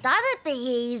pies, that'd be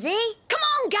easy. Come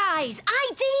on, guys!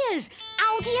 Ideas!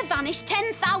 How do you vanish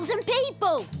 10,000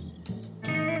 people?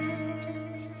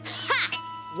 Ha!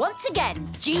 Once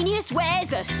again, genius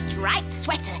wears a striped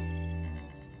sweater.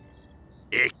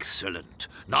 Excellent.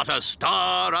 Not a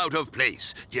star out of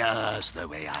place. Just the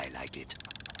way I like it.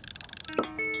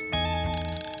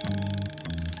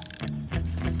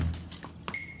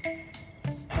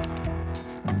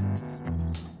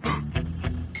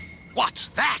 What's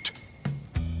that?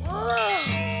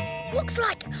 Whoa! Looks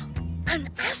like an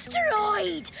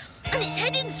asteroid! And it's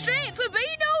heading straight for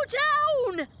Beano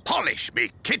Town! Polish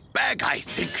me, kitbag. I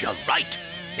think you're right.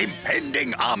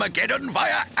 Impending Armageddon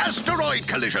via asteroid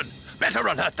collision. Better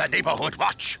alert the neighborhood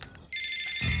watch.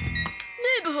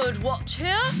 Neighborhood watch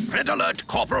here? Red alert,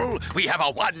 Corporal. We have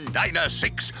a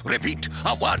 196. Repeat,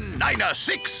 a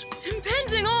 196.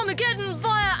 Impending Armageddon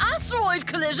via asteroid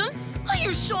collision? Are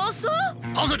you sure, sir?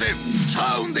 Positive.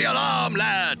 Sound the alarm,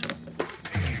 lad.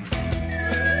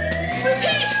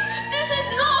 Repeat! This is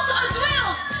not a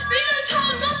drill! Beano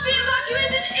Town must be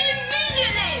evacuated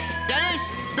immediately!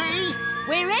 Dennis, B.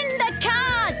 We're in the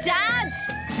car, Dad!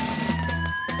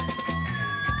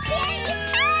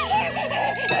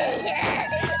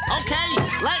 OK,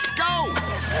 let's go!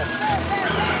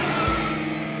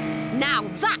 Now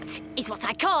that is what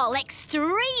I call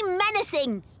extreme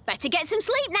menacing. Better get some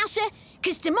sleep, Gnasher,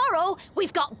 because tomorrow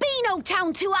we've got Beano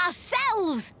Town to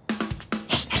ourselves.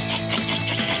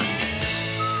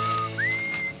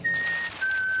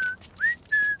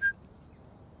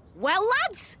 Well,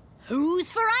 lads,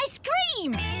 who's for ice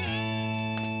cream?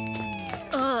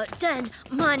 Dan,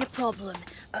 minor problem.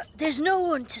 There's no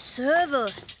one to serve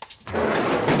us.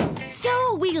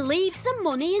 So we leave some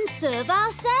money and serve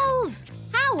ourselves.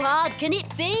 How hard can it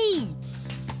be?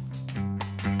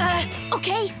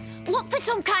 OK, look for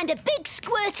some kind of big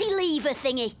squirty lever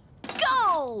thingy.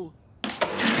 Go!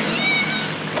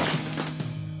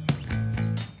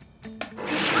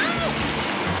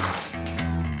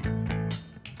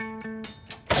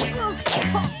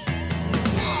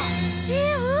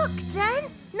 Here, look, Dan.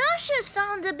 Gnasher's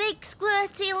found a big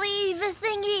squirty lever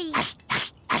thingy.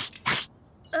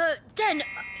 Dan,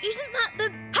 isn't that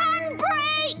the...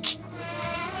 Handbrake!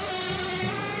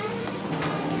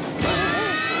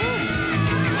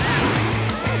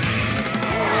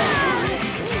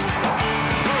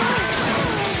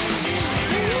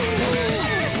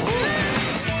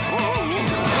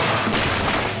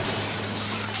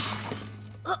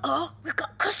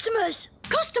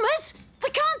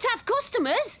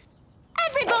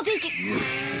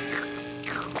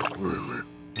 I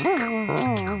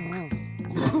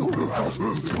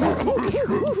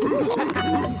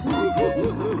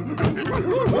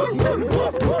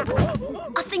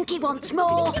think he wants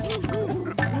more.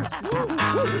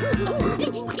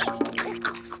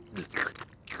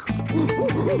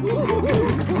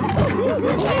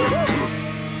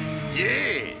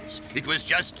 Yes, it was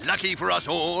just lucky for us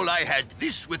all I had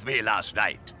this with me last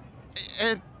night.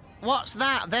 What's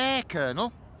that there,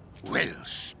 Colonel? Well,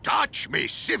 starch me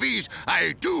civvies,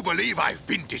 I do believe I've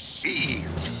been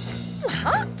deceived.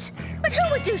 What? But who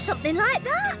would do something like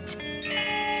that?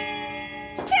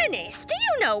 Dennis, do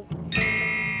you know?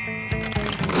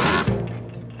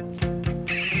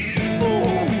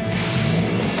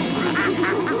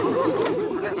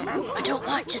 I don't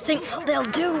like to think what they'll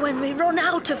do when we run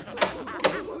out of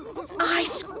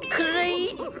ice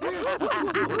cream.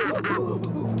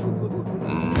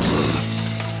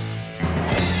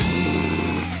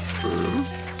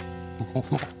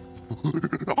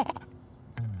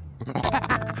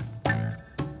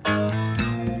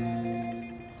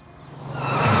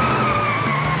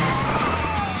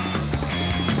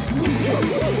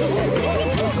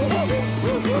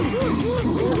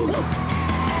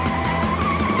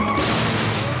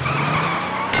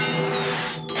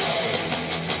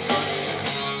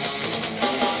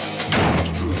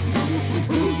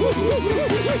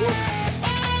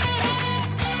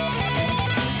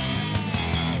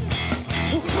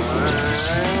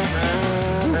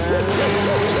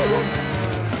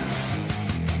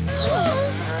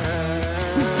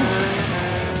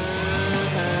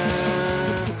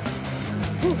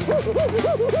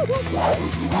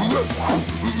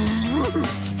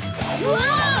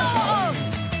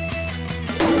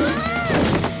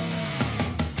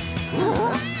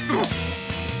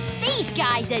 These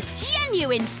guys are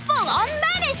genuine full-on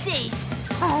menaces!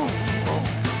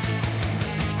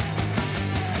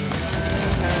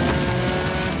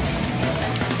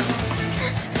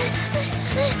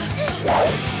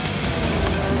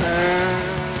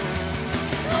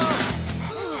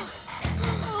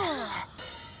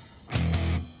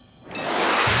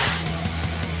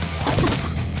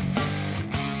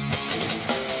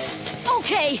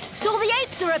 Okay, so the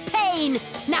apes are a pain.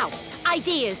 Now,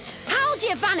 ideas. How do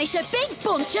you vanish a big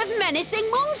bunch of menacing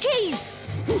monkeys?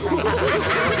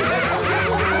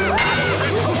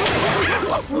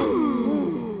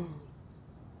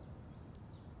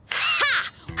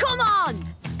 Ha! Come on!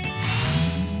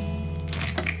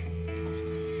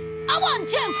 1, 2,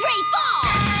 3, 4!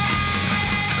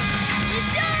 You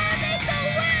sure this'll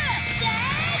work,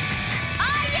 Dad?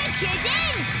 Are you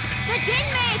kidding? The din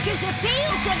makers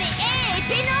appeal to the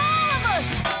ape in all of us!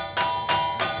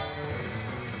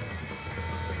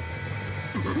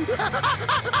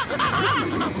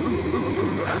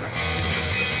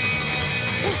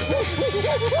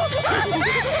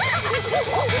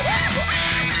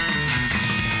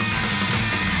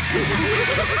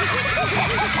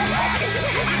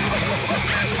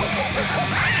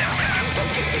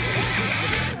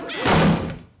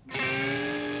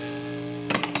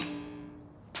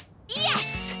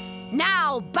 Yes!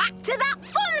 Now back to that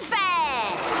fun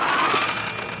fair!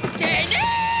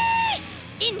 Dennis!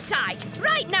 Inside,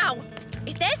 right now!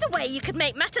 If there's a way you could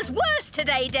make matters worse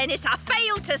today, Dennis, I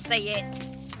fail to see it.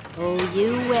 Oh,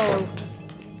 you will.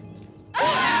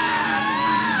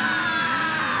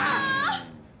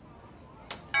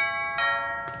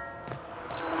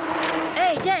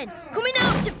 Hey, Den, coming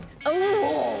out to...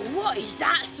 Oh, what is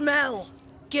that smell?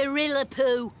 Gorilla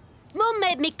poo. Mum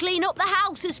made me clean up the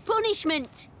house as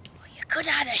punishment. You could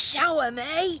have had a shower,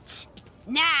 mate.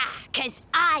 Nah, 'cause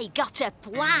I got a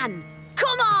plan.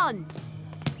 Come on!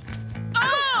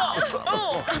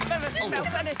 Oh! Never smelled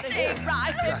anything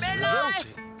right in my life.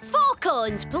 4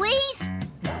 cones, please.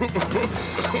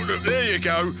 There you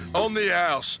go, on the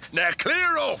house. Now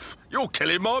clear off. You're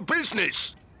killing my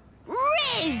business.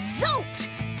 Result!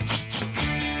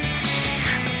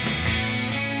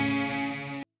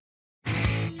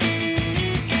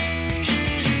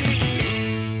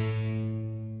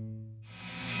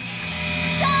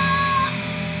 Stop!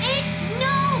 It's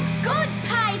no good,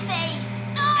 Pieface!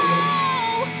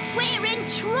 Oh! We're in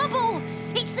trouble!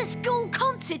 It's the school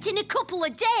concert in a couple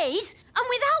of days, and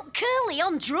without Curly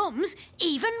on drums,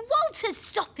 even Walter's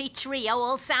soppy trio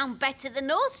will sound better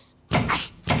than us.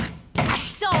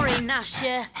 Sorry,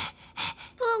 Gnasher.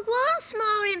 But what's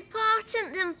more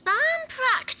important than band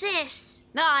practice?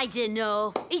 I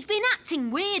dunno. He's been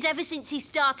acting weird ever since he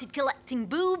started collecting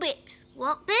boo-bips.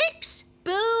 What bips?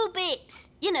 Boo-bips.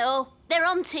 You know, they're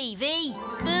on TV.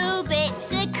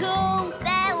 Boo-bips are cool.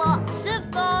 They're lots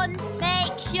of fun.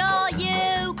 Make sure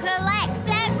you collect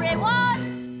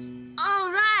everyone. All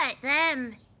right.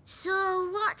 So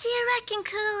what do you reckon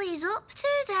Curly's up to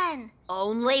then?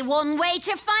 Only one way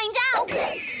to find out.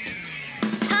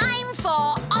 Time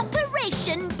for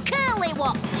Operation Curly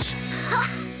Watch. Cool.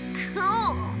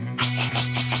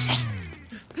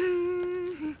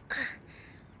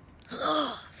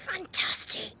 Oh,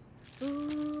 fantastic.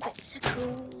 Ooh, bits are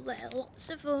cool, they're lots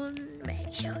of fun.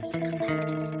 Make sure you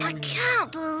collect. I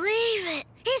can't believe it.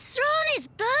 He's thrown his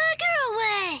burger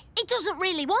away. He doesn't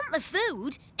really want the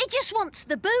food. He just wants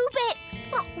the boo bit.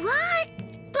 But why?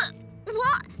 But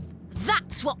what?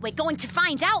 That's what we're going to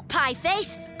find out,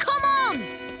 Pieface. Come on!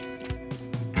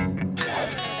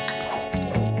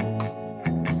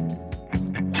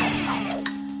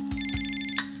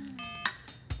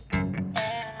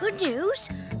 Good news?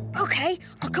 OK,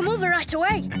 I'll come over right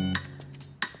away.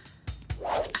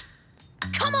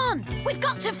 Come on! We've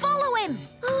got to follow him!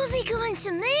 Who's he going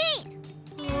to meet?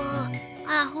 Oh,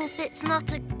 I hope it's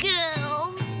not a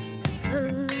girl.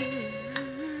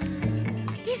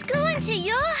 He's going to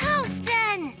your house,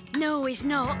 then. No, he's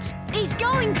not. He's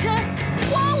going to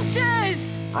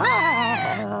Walter's!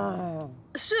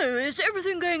 So, is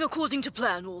everything going according to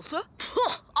plan, Walter?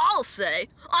 I'll say.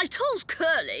 I told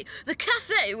Curly the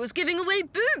cafe was giving away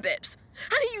boo bips,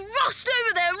 and he rushed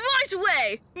over there right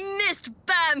away. Missed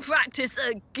band practice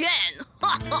again.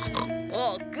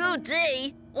 Oh,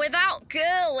 goody. Without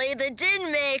Curly, the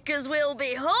din makers will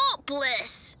be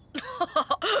hopeless.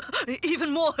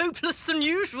 Even more hopeless than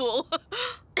usual.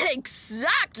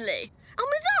 Exactly. And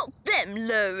without them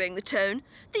lowering the tone,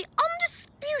 the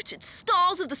undisputed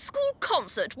stars of the school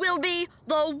concert will be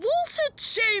the Walter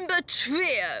Chamber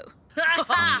Trio.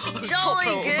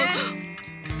 Jolly good.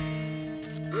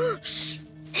 Shh,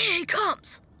 here he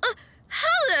comes.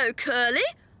 Hello, Curly.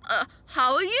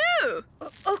 How are you?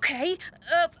 OK,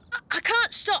 I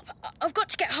can't stop. I've got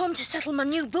to get home to settle my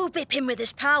new boo bip in with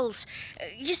his pals.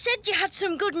 You said you had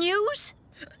some good news?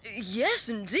 Yes,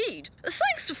 indeed.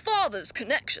 Thanks to Father's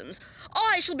connections,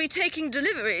 I shall be taking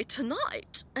delivery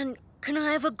tonight. And can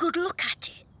I have a good look at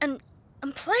it and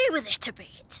play with it a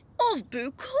bit? Of Boo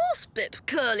course, Bip,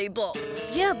 Curly Bob.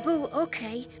 Yeah, Boo,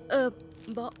 OK.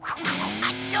 But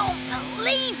I don't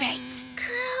believe it!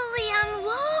 Curly and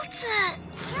Walter,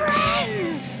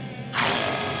 friends!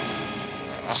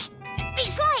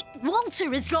 It's like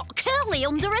Walter has got Curly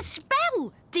under a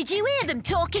spell. Did you hear them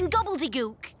talking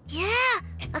gobbledygook? Yeah,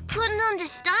 I couldn't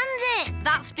understand it.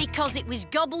 That's because it was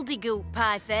gobbledygook,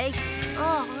 Pieface.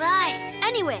 Oh, right.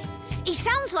 Anyway, it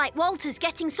sounds like Walter's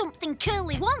getting something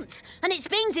Curly wants, and it's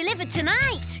being delivered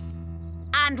tonight.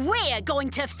 And we're going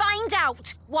to find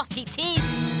out what it is.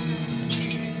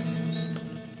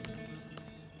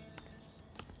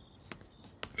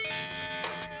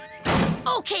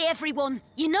 OK, everyone,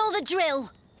 you know the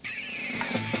drill.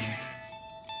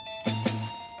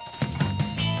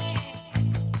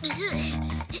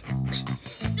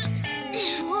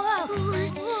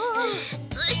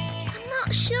 I'm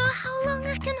not sure how long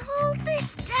I can hold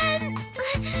this tent.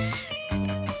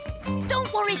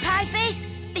 Don't worry, Pieface.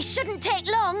 This shouldn't take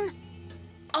long.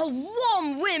 A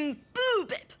one-win boo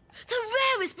bip, the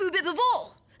rarest boo bip of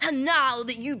all. And now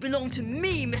that you belong to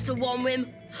me, Mr. One-Whim,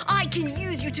 I can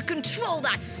use you to control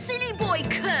that silly boy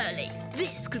Curly.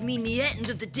 This could mean the end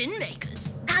of the din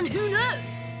makers. And who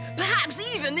knows, perhaps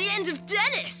even the end of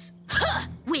Dennis. Huh,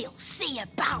 we'll see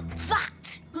about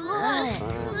that.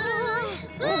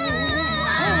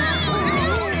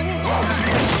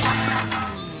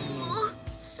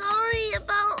 Sorry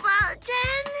about that,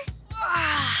 Den.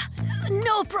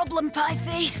 No problem,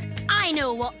 Pieface. I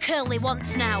know what Curly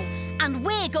wants now, and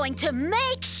we're going to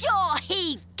make sure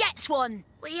he gets one.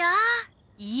 We are?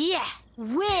 Yeah,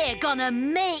 we're gonna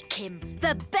make him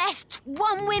the best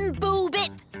one-win boo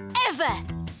bip ever.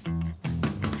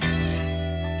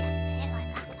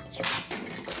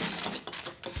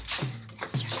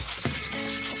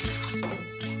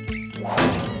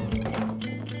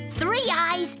 Three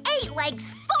eyes, 8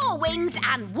 legs, 4 wings,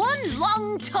 and 1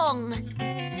 long tongue.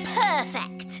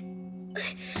 Perfect. I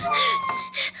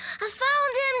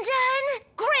found him, Den.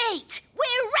 Great!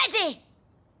 We're ready!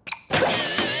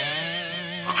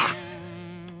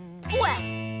 Well,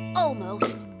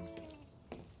 almost.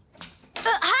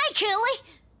 Hi, Curly.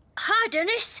 Hi,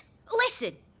 Dennis.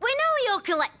 Listen, we know you're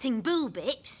collecting boo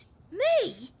bips.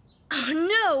 Me? Oh,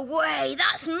 no way,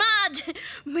 that's mad.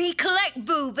 Me collect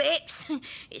boo bips.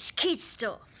 It's kid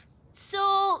stuff.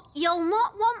 So, you'll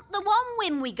not want the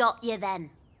one-win we got you then?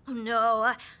 Oh,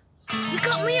 no, you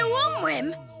got me a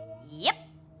one-win? Yep.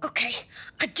 OK,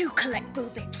 I do collect boo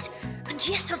bips. And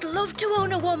yes, I'd love to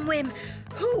own a one-win.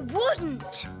 Who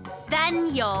wouldn't?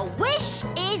 Then your wish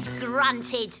is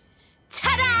granted.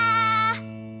 Ta-da!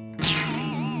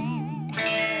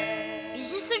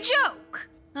 a joke?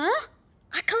 Huh?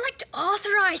 I collect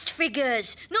authorised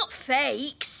figures, not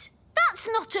fakes. That's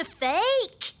not a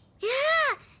fake.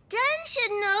 Yeah, Dan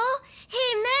should know.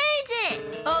 He made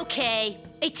it. OK,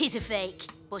 it is a fake.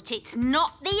 But it's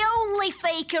not the only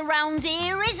fake around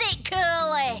here, is it,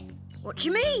 Curly? What do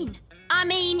you mean? I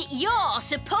mean, you're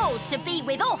supposed to be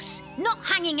with us, not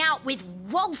hanging out with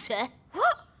Walter.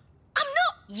 What? I'm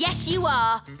not... Yes, you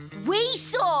are. We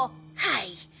saw...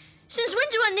 Hey, since when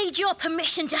do I need your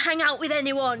permission to hang out with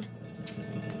anyone?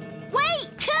 Wait,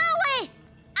 Curly!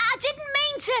 I didn't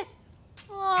mean to...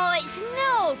 Oh, it's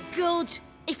no good.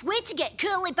 If we're to get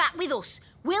Curly back with us,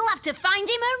 we'll have to find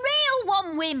him a real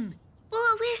one, Wim.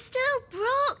 But we're still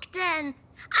broke, Den. And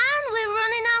we're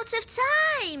running out of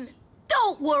time.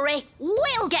 Don't worry,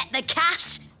 we'll get the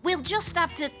cash. We'll just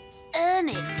have to earn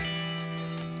it.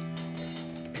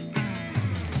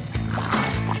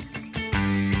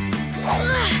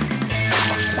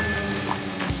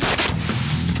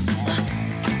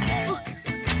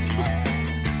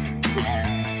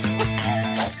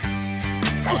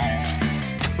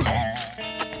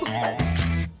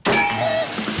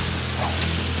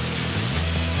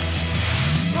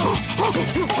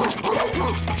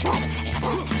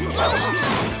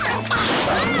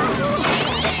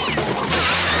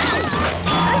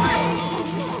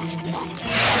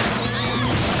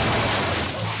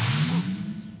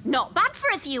 Not bad for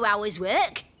a few hours'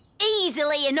 work.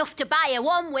 Easily enough to buy a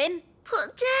one, Wim.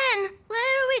 But Den, where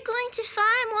are we going to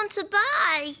find one to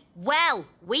buy? Well,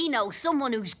 we know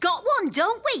someone who's got one,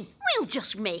 don't we? We'll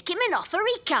just make him an offer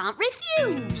he can't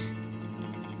refuse.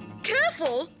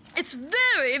 Careful! It's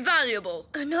very valuable.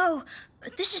 I know,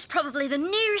 but this is probably the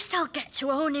nearest I'll get to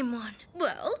owning one.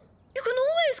 Well, you can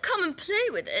always come and play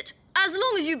with it, as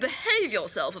long as you behave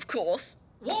yourself, of course.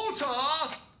 Walter,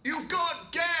 you've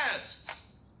got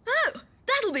guests. Oh,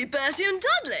 that'll be Bertie and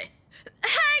Dudley.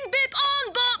 Hang bip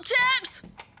on, Bop Chaps!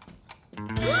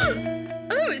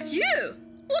 Oh, it's you.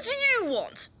 What do you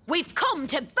want? We've come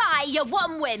to buy your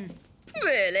one, Wim.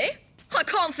 Really? I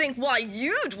can't think why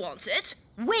you'd want it.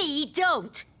 We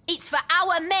don't. It's for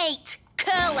our mate,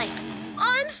 Curly.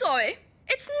 I'm sorry.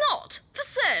 It's not for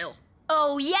sale.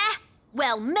 Oh, yeah?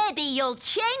 Well, maybe you'll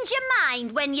change your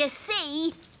mind when you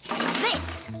see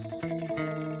this.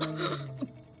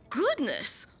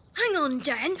 Goodness. Hang on,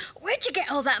 Dan. Where'd you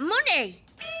get all that money?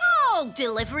 Oh,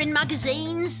 delivering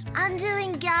magazines. And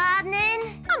doing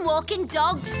gardening. And walking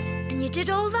dogs. And you did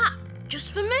all that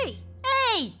just for me?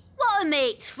 Hey, what are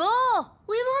mates for?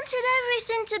 We wanted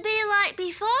everything to be like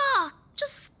before.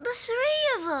 Just the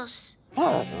three of us.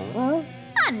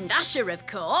 And Gnasher, of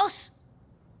course.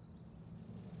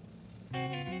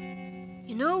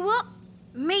 You know what?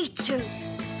 Me too.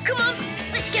 Come on,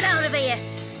 let's get out of here.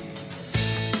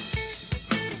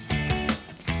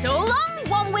 So long,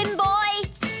 one Wim boy.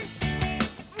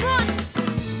 What?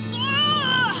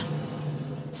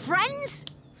 Friends?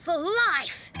 For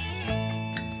life.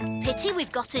 Pity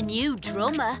we've got a new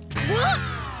drummer. What?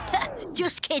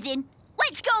 Just kidding.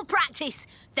 Let's go practice.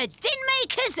 The Din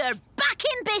Makers are back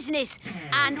in business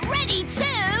and ready to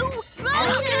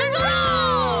rock and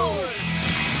roll!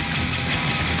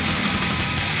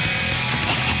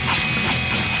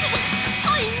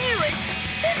 I knew it!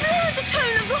 They've lowered the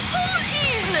tone of the whole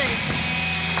evening!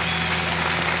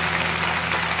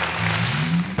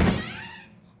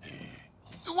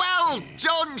 Well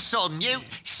done, son. You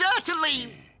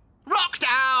certainly rocked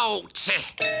out.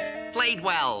 Played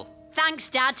well. Thanks,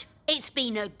 Dad. It's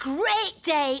been a great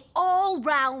day all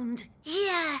round.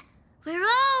 Yeah, we're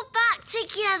all back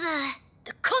together.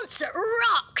 The concert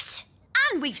rocked!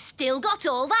 And we've still got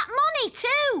all that money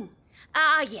too.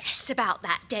 Ah, yes, about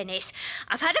that, Dennis.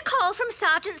 I've had a call from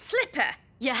Sergeant Slipper.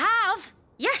 You have?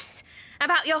 Yes,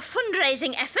 about your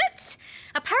fundraising efforts.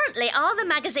 Apparently all the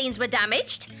magazines were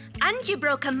damaged, and you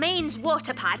broke a mains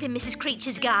water pipe in Mrs.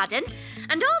 Creature's garden,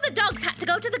 and all the dogs had to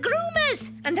go to the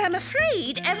groomers. And I'm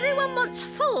afraid everyone wants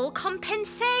full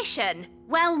compensation.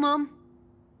 Well, Mum,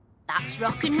 that's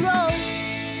rock and roll.